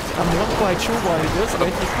on mid. I'm not quite sure why he does that.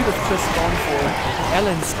 He could have just gone for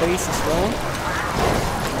Alan's base as well.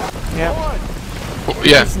 Yeah.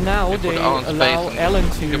 Yeah. Because now they allow Alan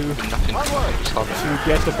to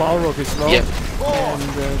get the Balrog as well. Yeah. And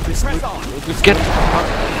this get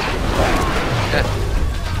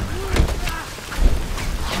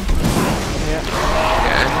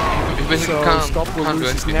So Scop will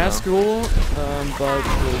lose his Nazgul, but the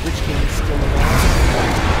Witch King is still alive.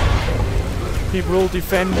 He will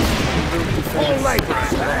defend.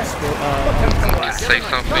 Say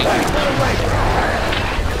something.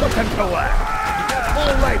 Put them to work.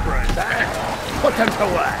 All laborers, eh? Put them to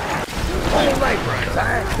work. All laborers,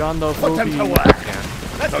 eh? Gandalf Put will them be... to work.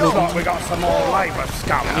 Looks like we got some more labor,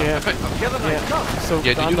 Scop. Yeah. So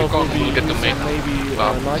Gandalf will be get the main maybe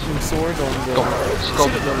lightning sword on the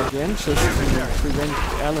Citadel again, just to prevent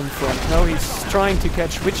Alan from... No, he's trying to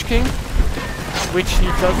catch Witch King, which he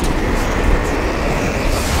doesn't use.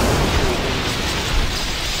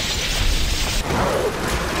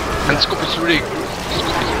 And Scop is really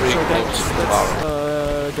close to the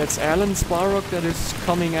Balrog. That's Alan's Balrog that is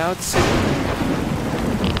coming out soon.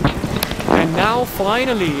 And now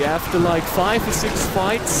finally, after like 5 or 6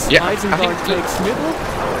 fights, Isengard takes middle.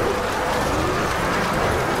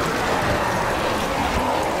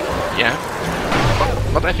 Yeah.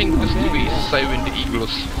 But I think the Stiwie is saving the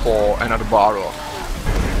Eagles for another Balrog.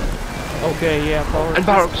 Okay, yeah,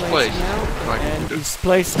 Balrog's placed now, and he's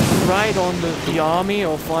placed right on the army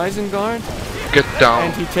of Isengard. Get down.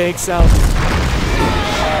 And he takes out...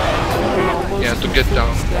 Yeah, to get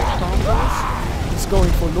down. He's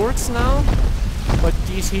going for Lords now, but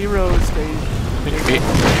these heroes, they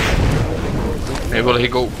will he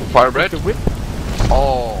go Firebread? The whip.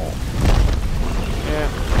 Oh. Yeah.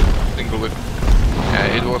 Single whip.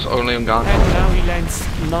 Yeah, it was only on gun. And now he lands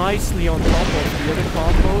nicely on top of the other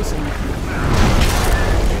combos. And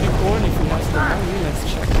Unikorn, if he has the money, let's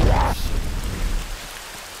check it.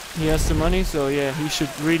 He has the money, so yeah, he should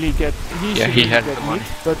really get. He has the money,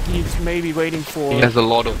 but he's maybe waiting for. He has a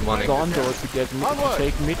lot of money. Gondor to get mid, to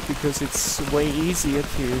take mid, because it's way easier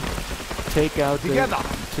to take out the Gondor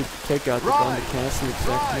castle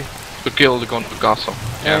exactly. To kill the Gondor castle.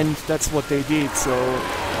 Yeah. And that's what they did. So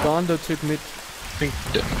Gondor took mid.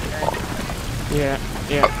 Yeah.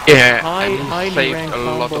 Highly ranked a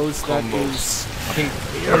lot of combos. I think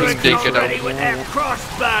they get out.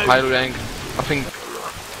 High rank. I think.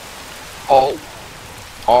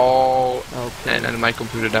 Okay. And my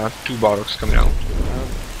computer there are 2 Balrogs coming out.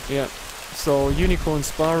 Yeah. So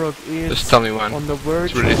Unikorn's Balrog is just tell me when. On the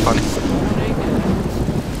verge. It's really funny.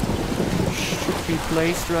 Should be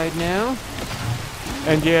placed right now.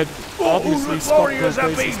 And yeah, obviously Scop will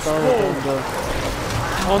place his Balrog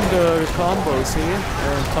on the combos here,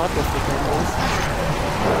 on top of the combos.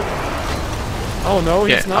 Oh no,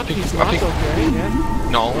 he's not. He's not okay. Yeah.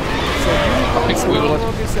 No. So Unikorn's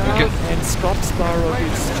Balrog is out, and Scop's Balrog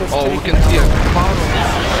is just we can see a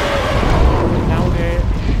Now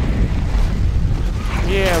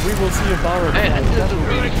Yeah, we will see a Barrock fight. And That will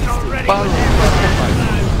be interesting.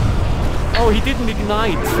 Oh, he didn't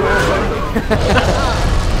ignite.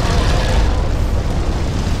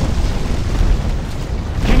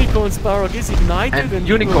 Unikorn's Barrock is ignited and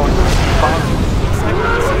Unikorn exactly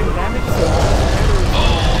the same damage, so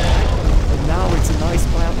and now it's a nice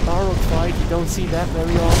Barrock fight. You don't see that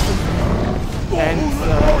very often. And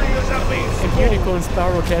Unikorn's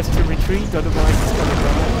Barrock has to retreat, otherwise it's gonna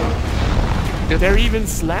die. They're even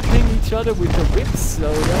slapping each other with the whips,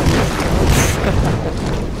 so that is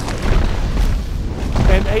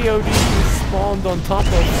and AOD is spawned on top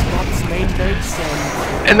of Scop's main base,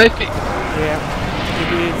 and I think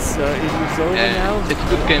it is over now. It's a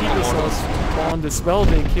good game for Mordos spawned as well.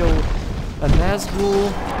 They kill a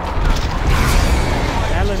Nazgul.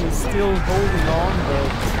 Alan is still holding on, but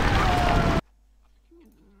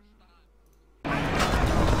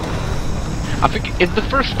I think it's the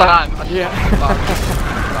first time I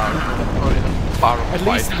at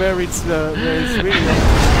least where it's really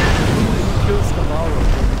who kills the Balrog,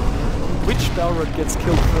 which Balrog gets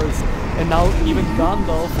killed first, and now even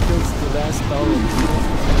Gandalf kills the last Balrog.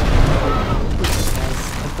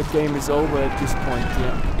 And the game is over at this point,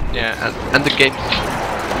 and the game.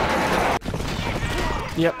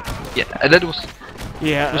 Yep. Yeah, and that was.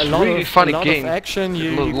 Yeah, it was a lot really of funny a game. Of action.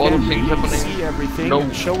 You lot can of things really happening. see everything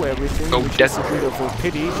and show everything, which is a bit of a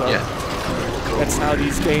pity, but that's how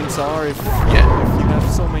these games are. If you have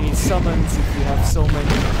so many summons, if you have so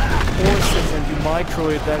many horses and you micro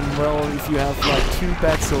it, then well, if you have like 2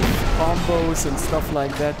 bats of combos and stuff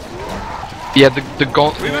like that. Yeah, the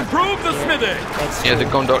Gondor. We've improved the smithy. Yeah, the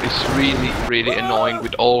Gondor is really annoying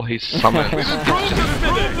with all his summons.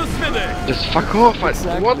 Just fuck off!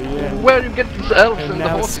 Exactly, Where you get these elves and the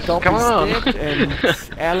now horses? Scop Come is on! dead, and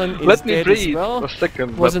Alan is Let me dead breathe as well. for a second.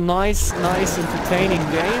 It was a nice, entertaining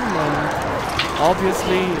game, and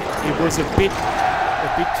obviously it was a bit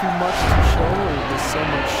too much to show. It was so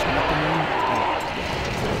much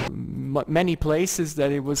happening, many places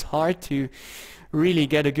that it was hard to really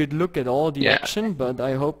get a good look at all the action. But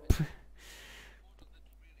I hope.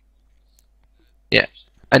 Yeah,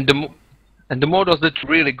 and the Mordos did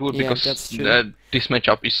really good because this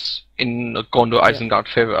matchup is in Gondor Isengard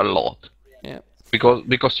favor a lot. Yeah.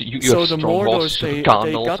 Because you have strong horses, they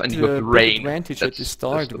Gandalf, got and you have the rain. advantage at the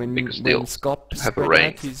start when Scop have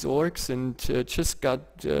spread out his orcs and just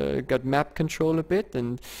got map control a bit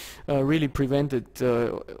and really prevented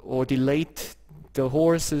or delayed the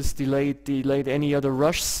horses, delayed any other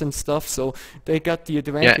rushes and stuff. So they got the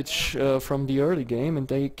advantage from the early game and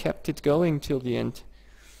they kept it going till the end.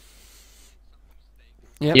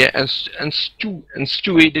 Yep. Yeah, and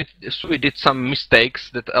Stewie did some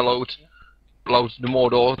mistakes that allowed the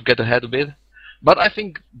Mordor to get ahead a bit. But I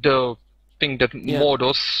think the thing that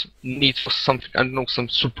Mordos needs for something, I don't know, some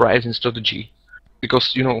surprising strategy,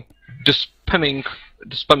 because the spamming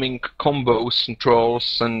combos and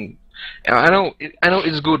trolls, and I know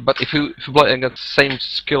it's good, but if you play against same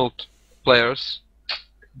skilled players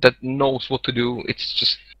that knows what to do, it's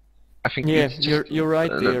just. I think you're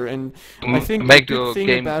right there, and I think the good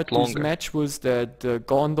thing about this match was that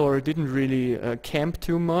Gondor didn't really camp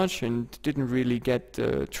too much and didn't really get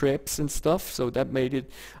traps and stuff, so that made it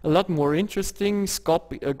a lot more interesting.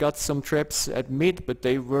 Scop got some traps at mid, but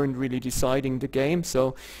they weren't really deciding the game,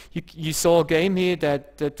 so you saw a game here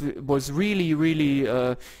that was really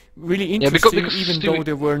interesting, even though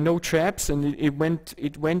there were no traps, and it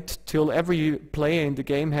went till every player in the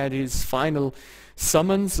game had his final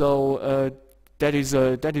summon, so that is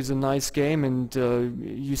a nice game, and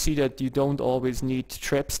you see that you don't always need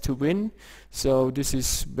traps to win. So this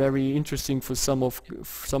is very interesting for some of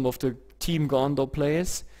the Team Gondor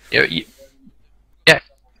players. Yeah.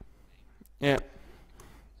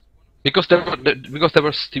 Because there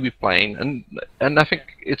were Stiwie playing, and I think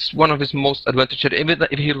it's one of his most advantages. Even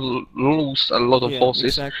if he lose a lot of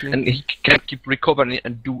horses, and he can keep recovering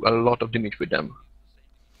and do a lot of damage with them.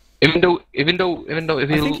 Even though if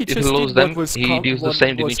he loses them, he deals the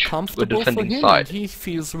same damage with the defending side. He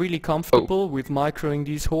feels really comfortable with microing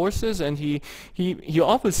these horses, and he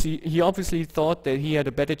obviously thought that he had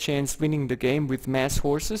a better chance winning the game with mass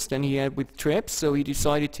horses than he had with traps, so he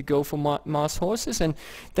decided to go for mass horses, and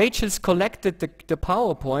they just collected the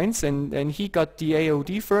power points, and he got the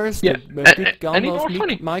AOD first, did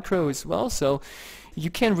Gandalf micro as well, so you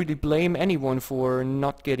can't really blame anyone for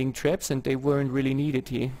not getting traps, and they weren't really needed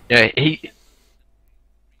here. He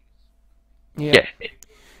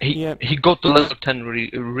got to level 10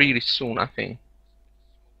 really soon, I think.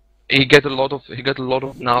 He got a lot of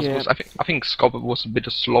Nazguls. I think Scop was a bit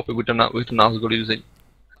sloppy with the Nazgul using.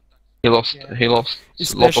 He lost a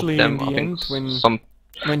lot of them. I think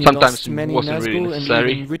when he sometimes lost it many wasn't really Nazgul and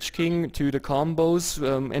necessary. even Witch King to the combos,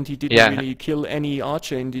 and he didn't really kill any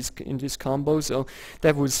archer in this combo, so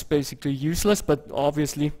that was basically useless. But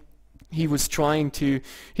obviously, he was trying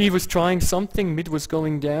something. Mid was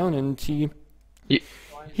going down, and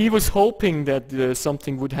he was hoping that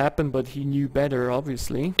something would happen, but he knew better,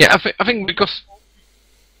 obviously. Yeah, I think because.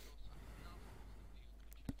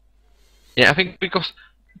 Yeah, I think because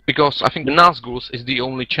I think the Nazgûls is the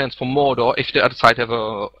only chance for Mordor if the other side have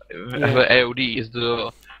a AOD is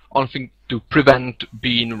the only thing to prevent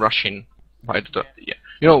being Russian by the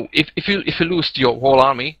you know if you lose your whole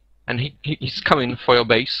army and he's coming for your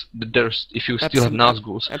base, there's if you still have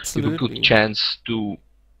Nazgûls, you have a good chance to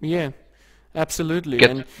Absolutely,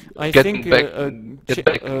 and I think an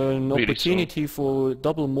opportunity for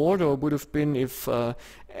double Mordor would have been if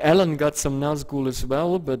Alan got some Nazgûl as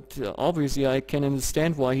well, but obviously I can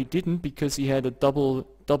understand why he didn't, because he had a double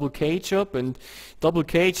cage up, and double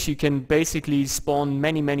cage you can basically spawn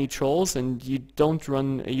many trolls, and you don't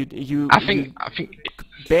run you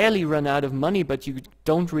barely run out of money, but you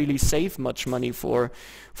don't really save much money for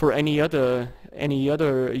any other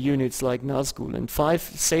units like Nazgûl. And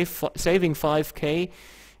saving 5k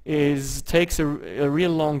takes a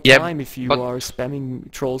real long time if you are spamming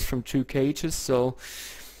trolls from 2 cages. So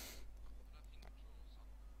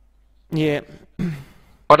yeah.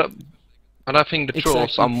 But I think the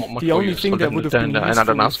trolls are much more useful than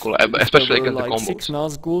another Nazgûl, especially against the combos. 6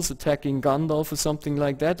 Nazgûls attacking Gandalf or something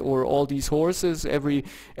like that, or all these horses, every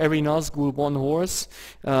Nazgûl 1 horse,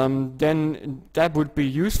 then that would be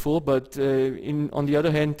useful. But on the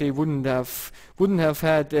other hand, they wouldn't have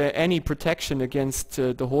had any protection against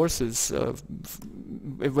the horses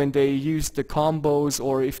when they used the combos,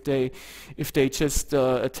 or if they just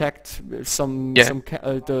attacked the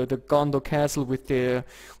Gondor castle with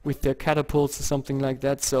their catapults or something like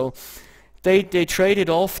that. So they traded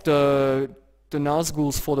off the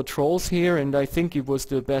Nazgûls for the trolls here, and I think it was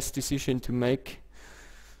the best decision to make.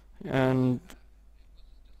 And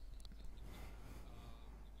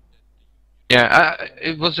yeah,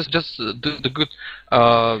 it was just the good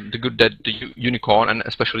that the Unikorn and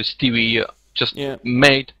especially Stiwie just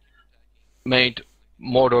made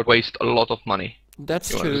Mordor waste a lot of money. That's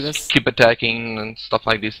true. Just keep attacking and stuff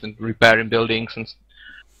like this, and repairing buildings and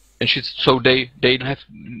so they don't have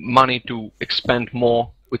money to expand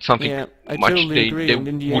more with something much totally agree. they and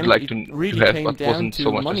in the would end, like it to really have, came but down wasn't to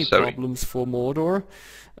so much money necessary. problems for Mordor.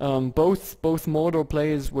 Both Mordor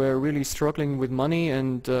players were really struggling with money,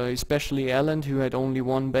 and especially Alan, who had only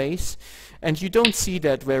 1 base. And you don't see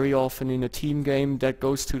that very often in a team game that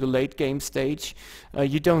goes to the late game stage.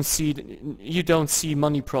 You don't see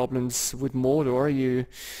money problems with Mordor.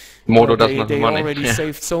 Mordor doesn't have they money. already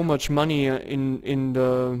saved so much money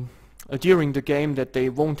during the game that they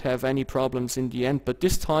won't have any problems in the end. But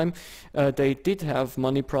this time they did have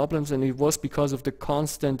money problems, and it was because of the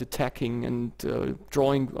constant attacking and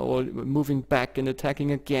drawing or moving back and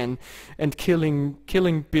attacking again and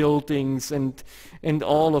killing buildings and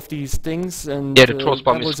all of these things. And the troll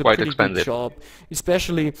spam that was is quite a pretty expensive. good job.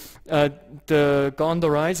 Especially the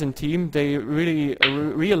Gondor Ryzen team, they really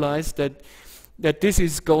realized that this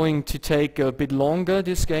is going to take a bit longer.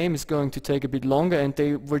 This game is going to take a bit longer, and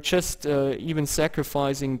they were just even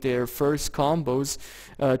sacrificing their first combos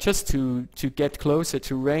just to get closer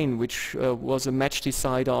to Rain, which was a match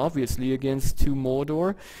decider, obviously, against 2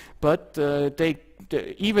 Mordor. But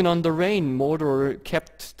even on the Rain, Mordor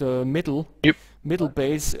kept the middle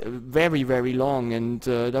base very long, and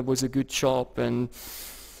that was a good job. And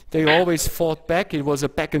they always fought back. It was a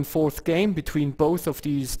back and forth game between both of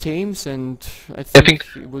these teams, and I think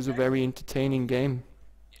it was a very entertaining game.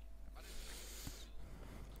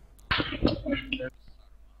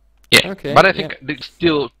 Yeah, okay, but I think they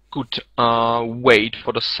still could wait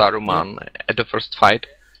for the Saruman at the first fight.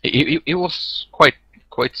 It was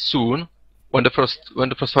quite soon when the first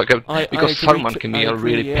fight came, because Saruman can be a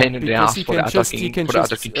really pain in the ass for the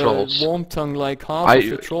attacking trolls. Warm tongue like half of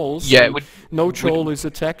the trolls. No troll is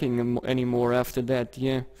attacking him anymore after that.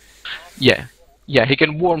 Yeah, he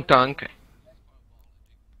can warm tongue.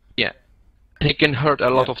 Yeah, he can hurt a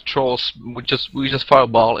lot of trolls with just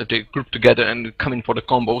fireball if they group together and come in for the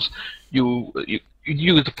combos. You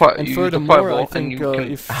use the fireball, I think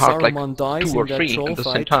if hurt like Saruman dies 2 or in that 3 troll at the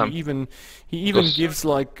fight, same time. he even gives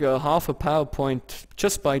like half a power point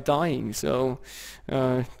just by dying. So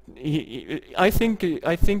I think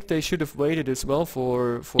they should have waited as well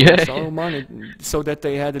for Saruman, so that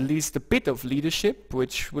they had at least a bit of leadership,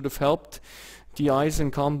 which would have helped the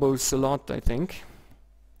Eisen combos a lot, I think.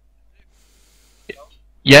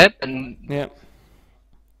 Yeah, and yeah.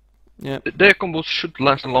 their combos should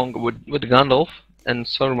last longer with Gandalf, and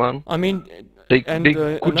Surman. I mean, They could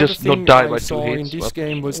another just not thing die I by saw 2 in hits. this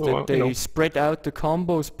game was that they spread out the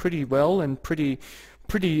combos pretty well and pretty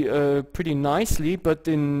nicely, but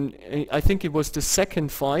I think it was the second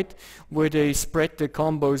fight where they spread the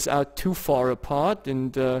combos out too far apart,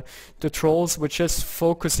 and the trolls were just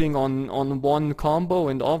focusing on one combo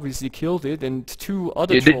and obviously killed it, and two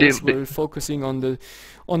other trolls were focusing on the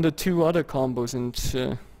two other combos,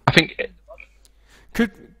 and I think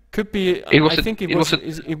could be. I think it was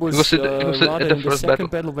rather in the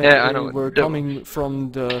second battle when they were coming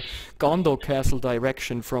from the Gondor castle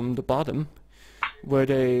direction from the bottom, where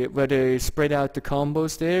they spread out the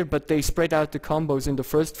combos there, but they spread out the combos in the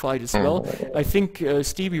first fight as well. I think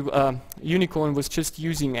Stiwie, Unikorn was just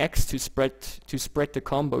using X to spread the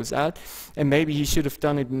combos out, and maybe he should have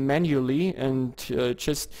done it manually and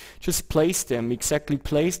just place them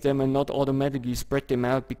and not automatically spread them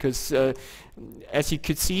out, because as you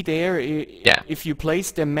could see there, if you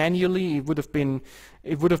placed them manually, it would have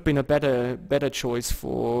been a better choice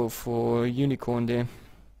for Unikorn there.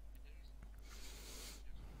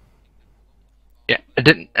 Yeah, and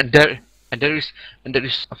there is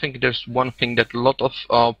I think there's one thing that a lot of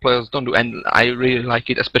players don't do, and I really like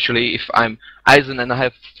it, especially if I'm Eisen and I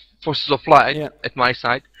have Forces of Light at my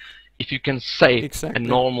side. If you can save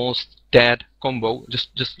an almost dead combo, just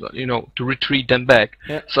you know, to retreat them back.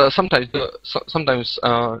 Yeah. So sometimes they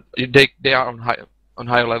are on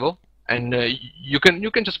higher level, and you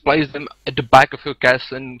can just place them at the back of your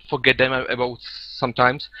castle and forget them about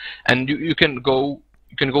sometimes, and you can go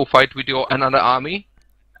fight with your another army,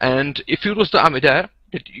 and if you lose the army there,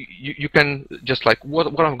 you can just like what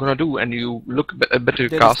I'm gonna do, and you look at better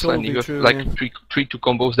your castle, and you have like three two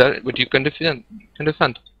combos there, but you can defend.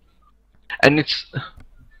 And it's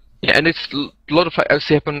a lot of fights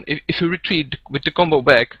happen if you retreat with the combo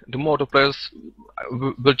back. The Mordor players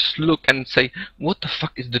will just look and say, "What the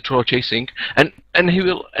fuck is the troll chasing?" And he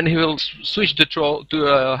will switch the troll to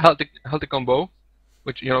a healthy combo,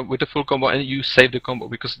 which, you know, with the full combo, and you save the combo,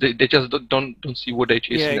 because they just don't see what they're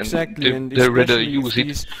chasing. Yeah, exactly. And they rather use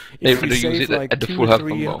it. They rather use it like at the 2 full or health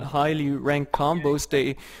 3 combo. highly ranked combos,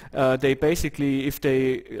 they basically, if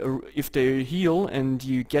they heal and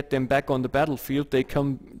you get them back on the battlefield, they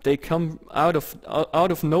come out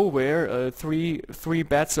of nowhere. Three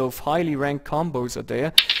bats of highly ranked combos are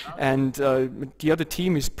there, and the other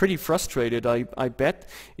team is pretty frustrated. I bet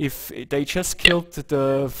if they just killed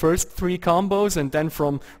the first 3 combos, and then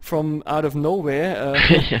from out of nowhere,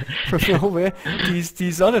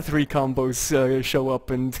 these other 3 combos show up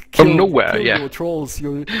and kill your trolls,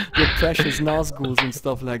 your precious Nazguls and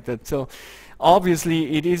stuff like that. So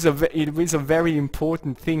obviously it is a very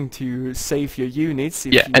important thing to save your units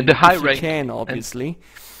if you can, obviously.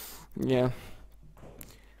 Yeah.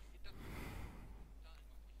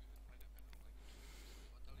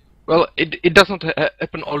 Well, it doesn't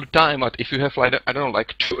happen all the time, but if you have like, I don't know,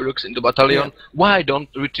 like 2 Uruks in the battalion, why don't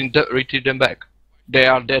retreat them back? They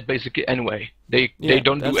are dead basically anyway. They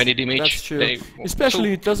don't do any damage. That's true.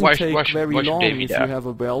 Especially it doesn't take very long if you have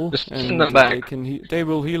a bell, and they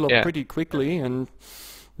will heal up pretty quickly, and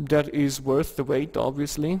that is worth the wait,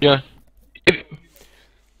 obviously. Yeah.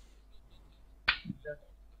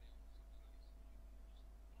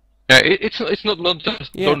 Yeah, it's not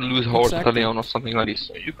just don't lose whole battalion or something like this.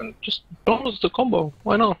 You can just don't lose the combo.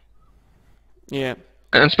 Why not? Yeah.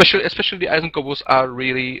 And especially the Eisen combos are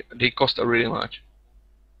really, they cost really much.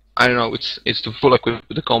 I don't know. It's the full equip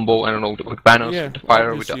with the combo. I don't know, with banners, with the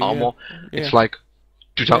fire, with the armor. It's like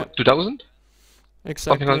 2,000. Exactly.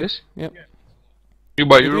 Something like this. Yep. You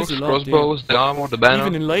buy Uruks, crossbows, the armor, the banner.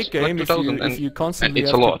 Even in late game, if you constantly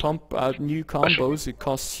have to pump out new combos, it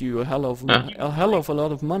costs you a hell of a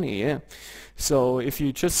lot of money. Yeah. So if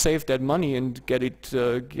you just save that money and get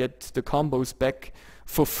the combos back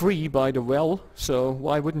for free by the well, so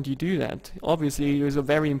why wouldn't you do that? Obviously, it is a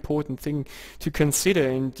very important thing to consider,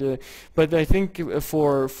 and but I think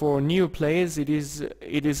for new players, it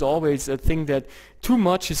is always a thing that too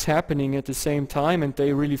much is happening at the same time, and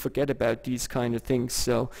they really forget about these kind of things.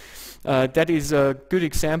 So that is a good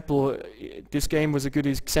example. This game was a good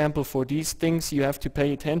example for these things. You have to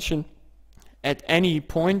pay attention at any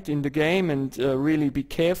point in the game, and really be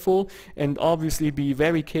careful, and obviously be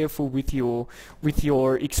very careful with your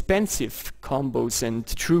expensive combos and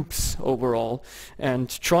troops overall, and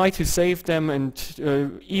try to save them, and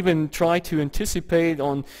even try to anticipate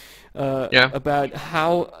on about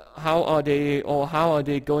how are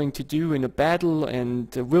they going to do in a battle,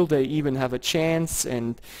 and will they even have a chance,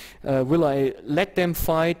 and will I let them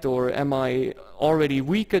fight, or am I already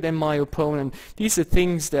weaker than my opponent? These are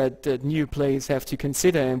things that new players have to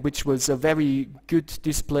consider, and which was a very good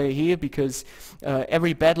display here, because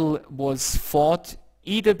every battle was fought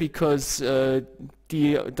either because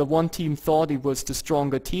the one team thought it was the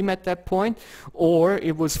stronger team at that point, or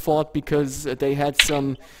it was fought because they had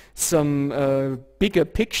some bigger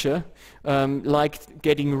picture, like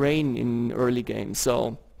getting rain in early games.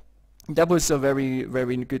 So that was a very,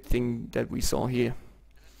 very good thing that we saw here.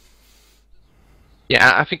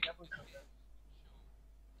 Yeah, I think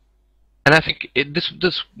this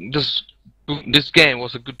game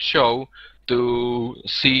was a good show to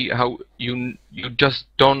see how you just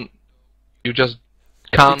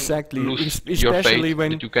can't exactly. lose Especially your faith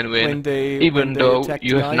when, that you can win, when they even though attacked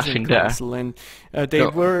you the have Eisen nothing there. Castle, and they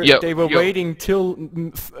were waiting till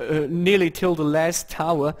nearly till the last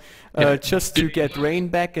tower, just to get rain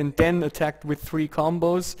back, and then attacked with 3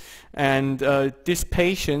 combos. And this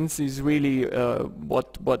patience is really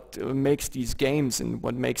what makes these games and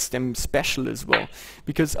what makes them special as well,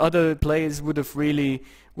 because other players would have really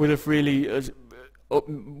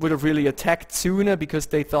attacked sooner because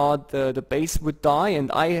they thought the base would die, and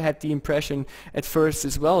I had the impression at first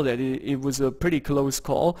as well that it was a pretty close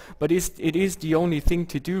call, but it is the only thing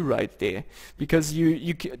to do right there, because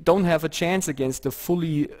you don't have a chance against a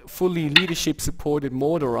fully leadership supported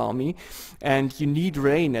mortar army, and you need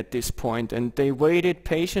rain at this point, and they waited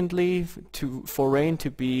patiently for rain to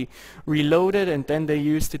be reloaded, and then they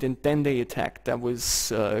used it, and then they attacked. That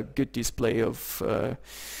was a good display of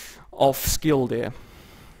skill there.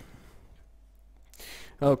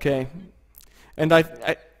 Okay, and I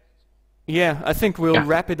think we'll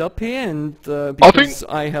wrap it up here, and because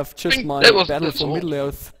I have just my Battle for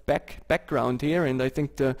Middle-earth background here, and I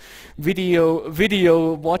think the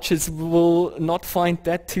video watchers will not find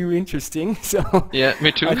that too interesting. So yeah,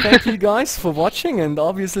 me too. I thank you guys for watching, and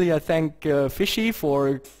obviously I thank Fishy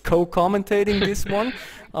for co-commentating this one.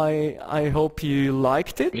 I hope you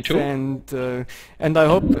liked it. Me too. And I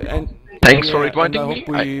hope, and thanks for inviting me.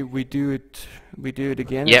 I hope we do it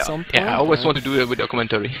again at some point. Yeah, I always want to do a video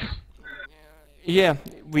commentary. Yeah,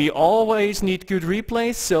 we always need good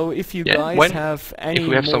replays, so if you guys have any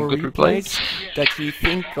more replays that you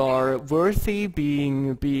think are worthy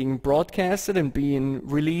being broadcasted and being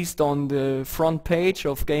released on the front page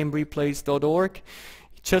of gamereplays.org,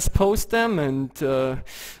 just post them, and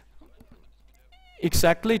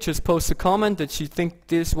exactly, just post a comment that you think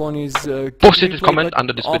this one is a good replay. Comment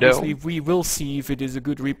under this video. Obviously, we will see if it is a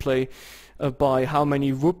good replay by how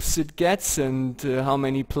many whoops it gets, and how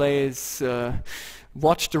many players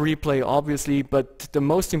watch the replay, obviously. But the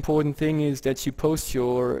most important thing is that you post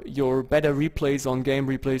your better replays on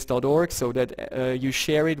gamereplays.org, so that you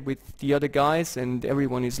share it with the other guys, and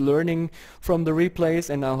everyone is learning from the replays.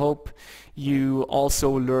 And I hope you also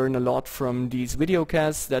learn a lot from these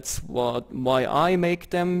videocasts. That's why I make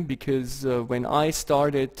them, because when I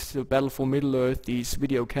started Battle for Middle-earth, these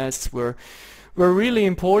videocasts were really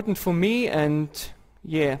important for me, and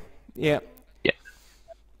yeah.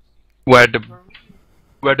 Where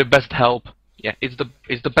the best help. Yeah, it's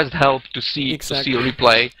the best help to see a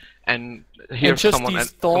replay and hear someone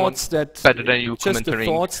better than you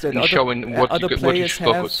commentating and showing what you should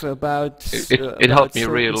focus. It helped me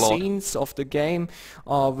really a lot. Scenes of the game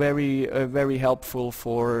are very helpful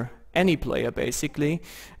for any player, basically,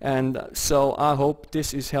 and so I hope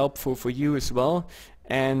this is helpful for you as well,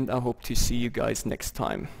 and I hope to see you guys next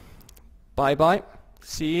time. Bye bye.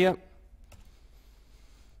 See ya.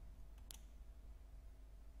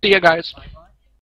 See ya, guys.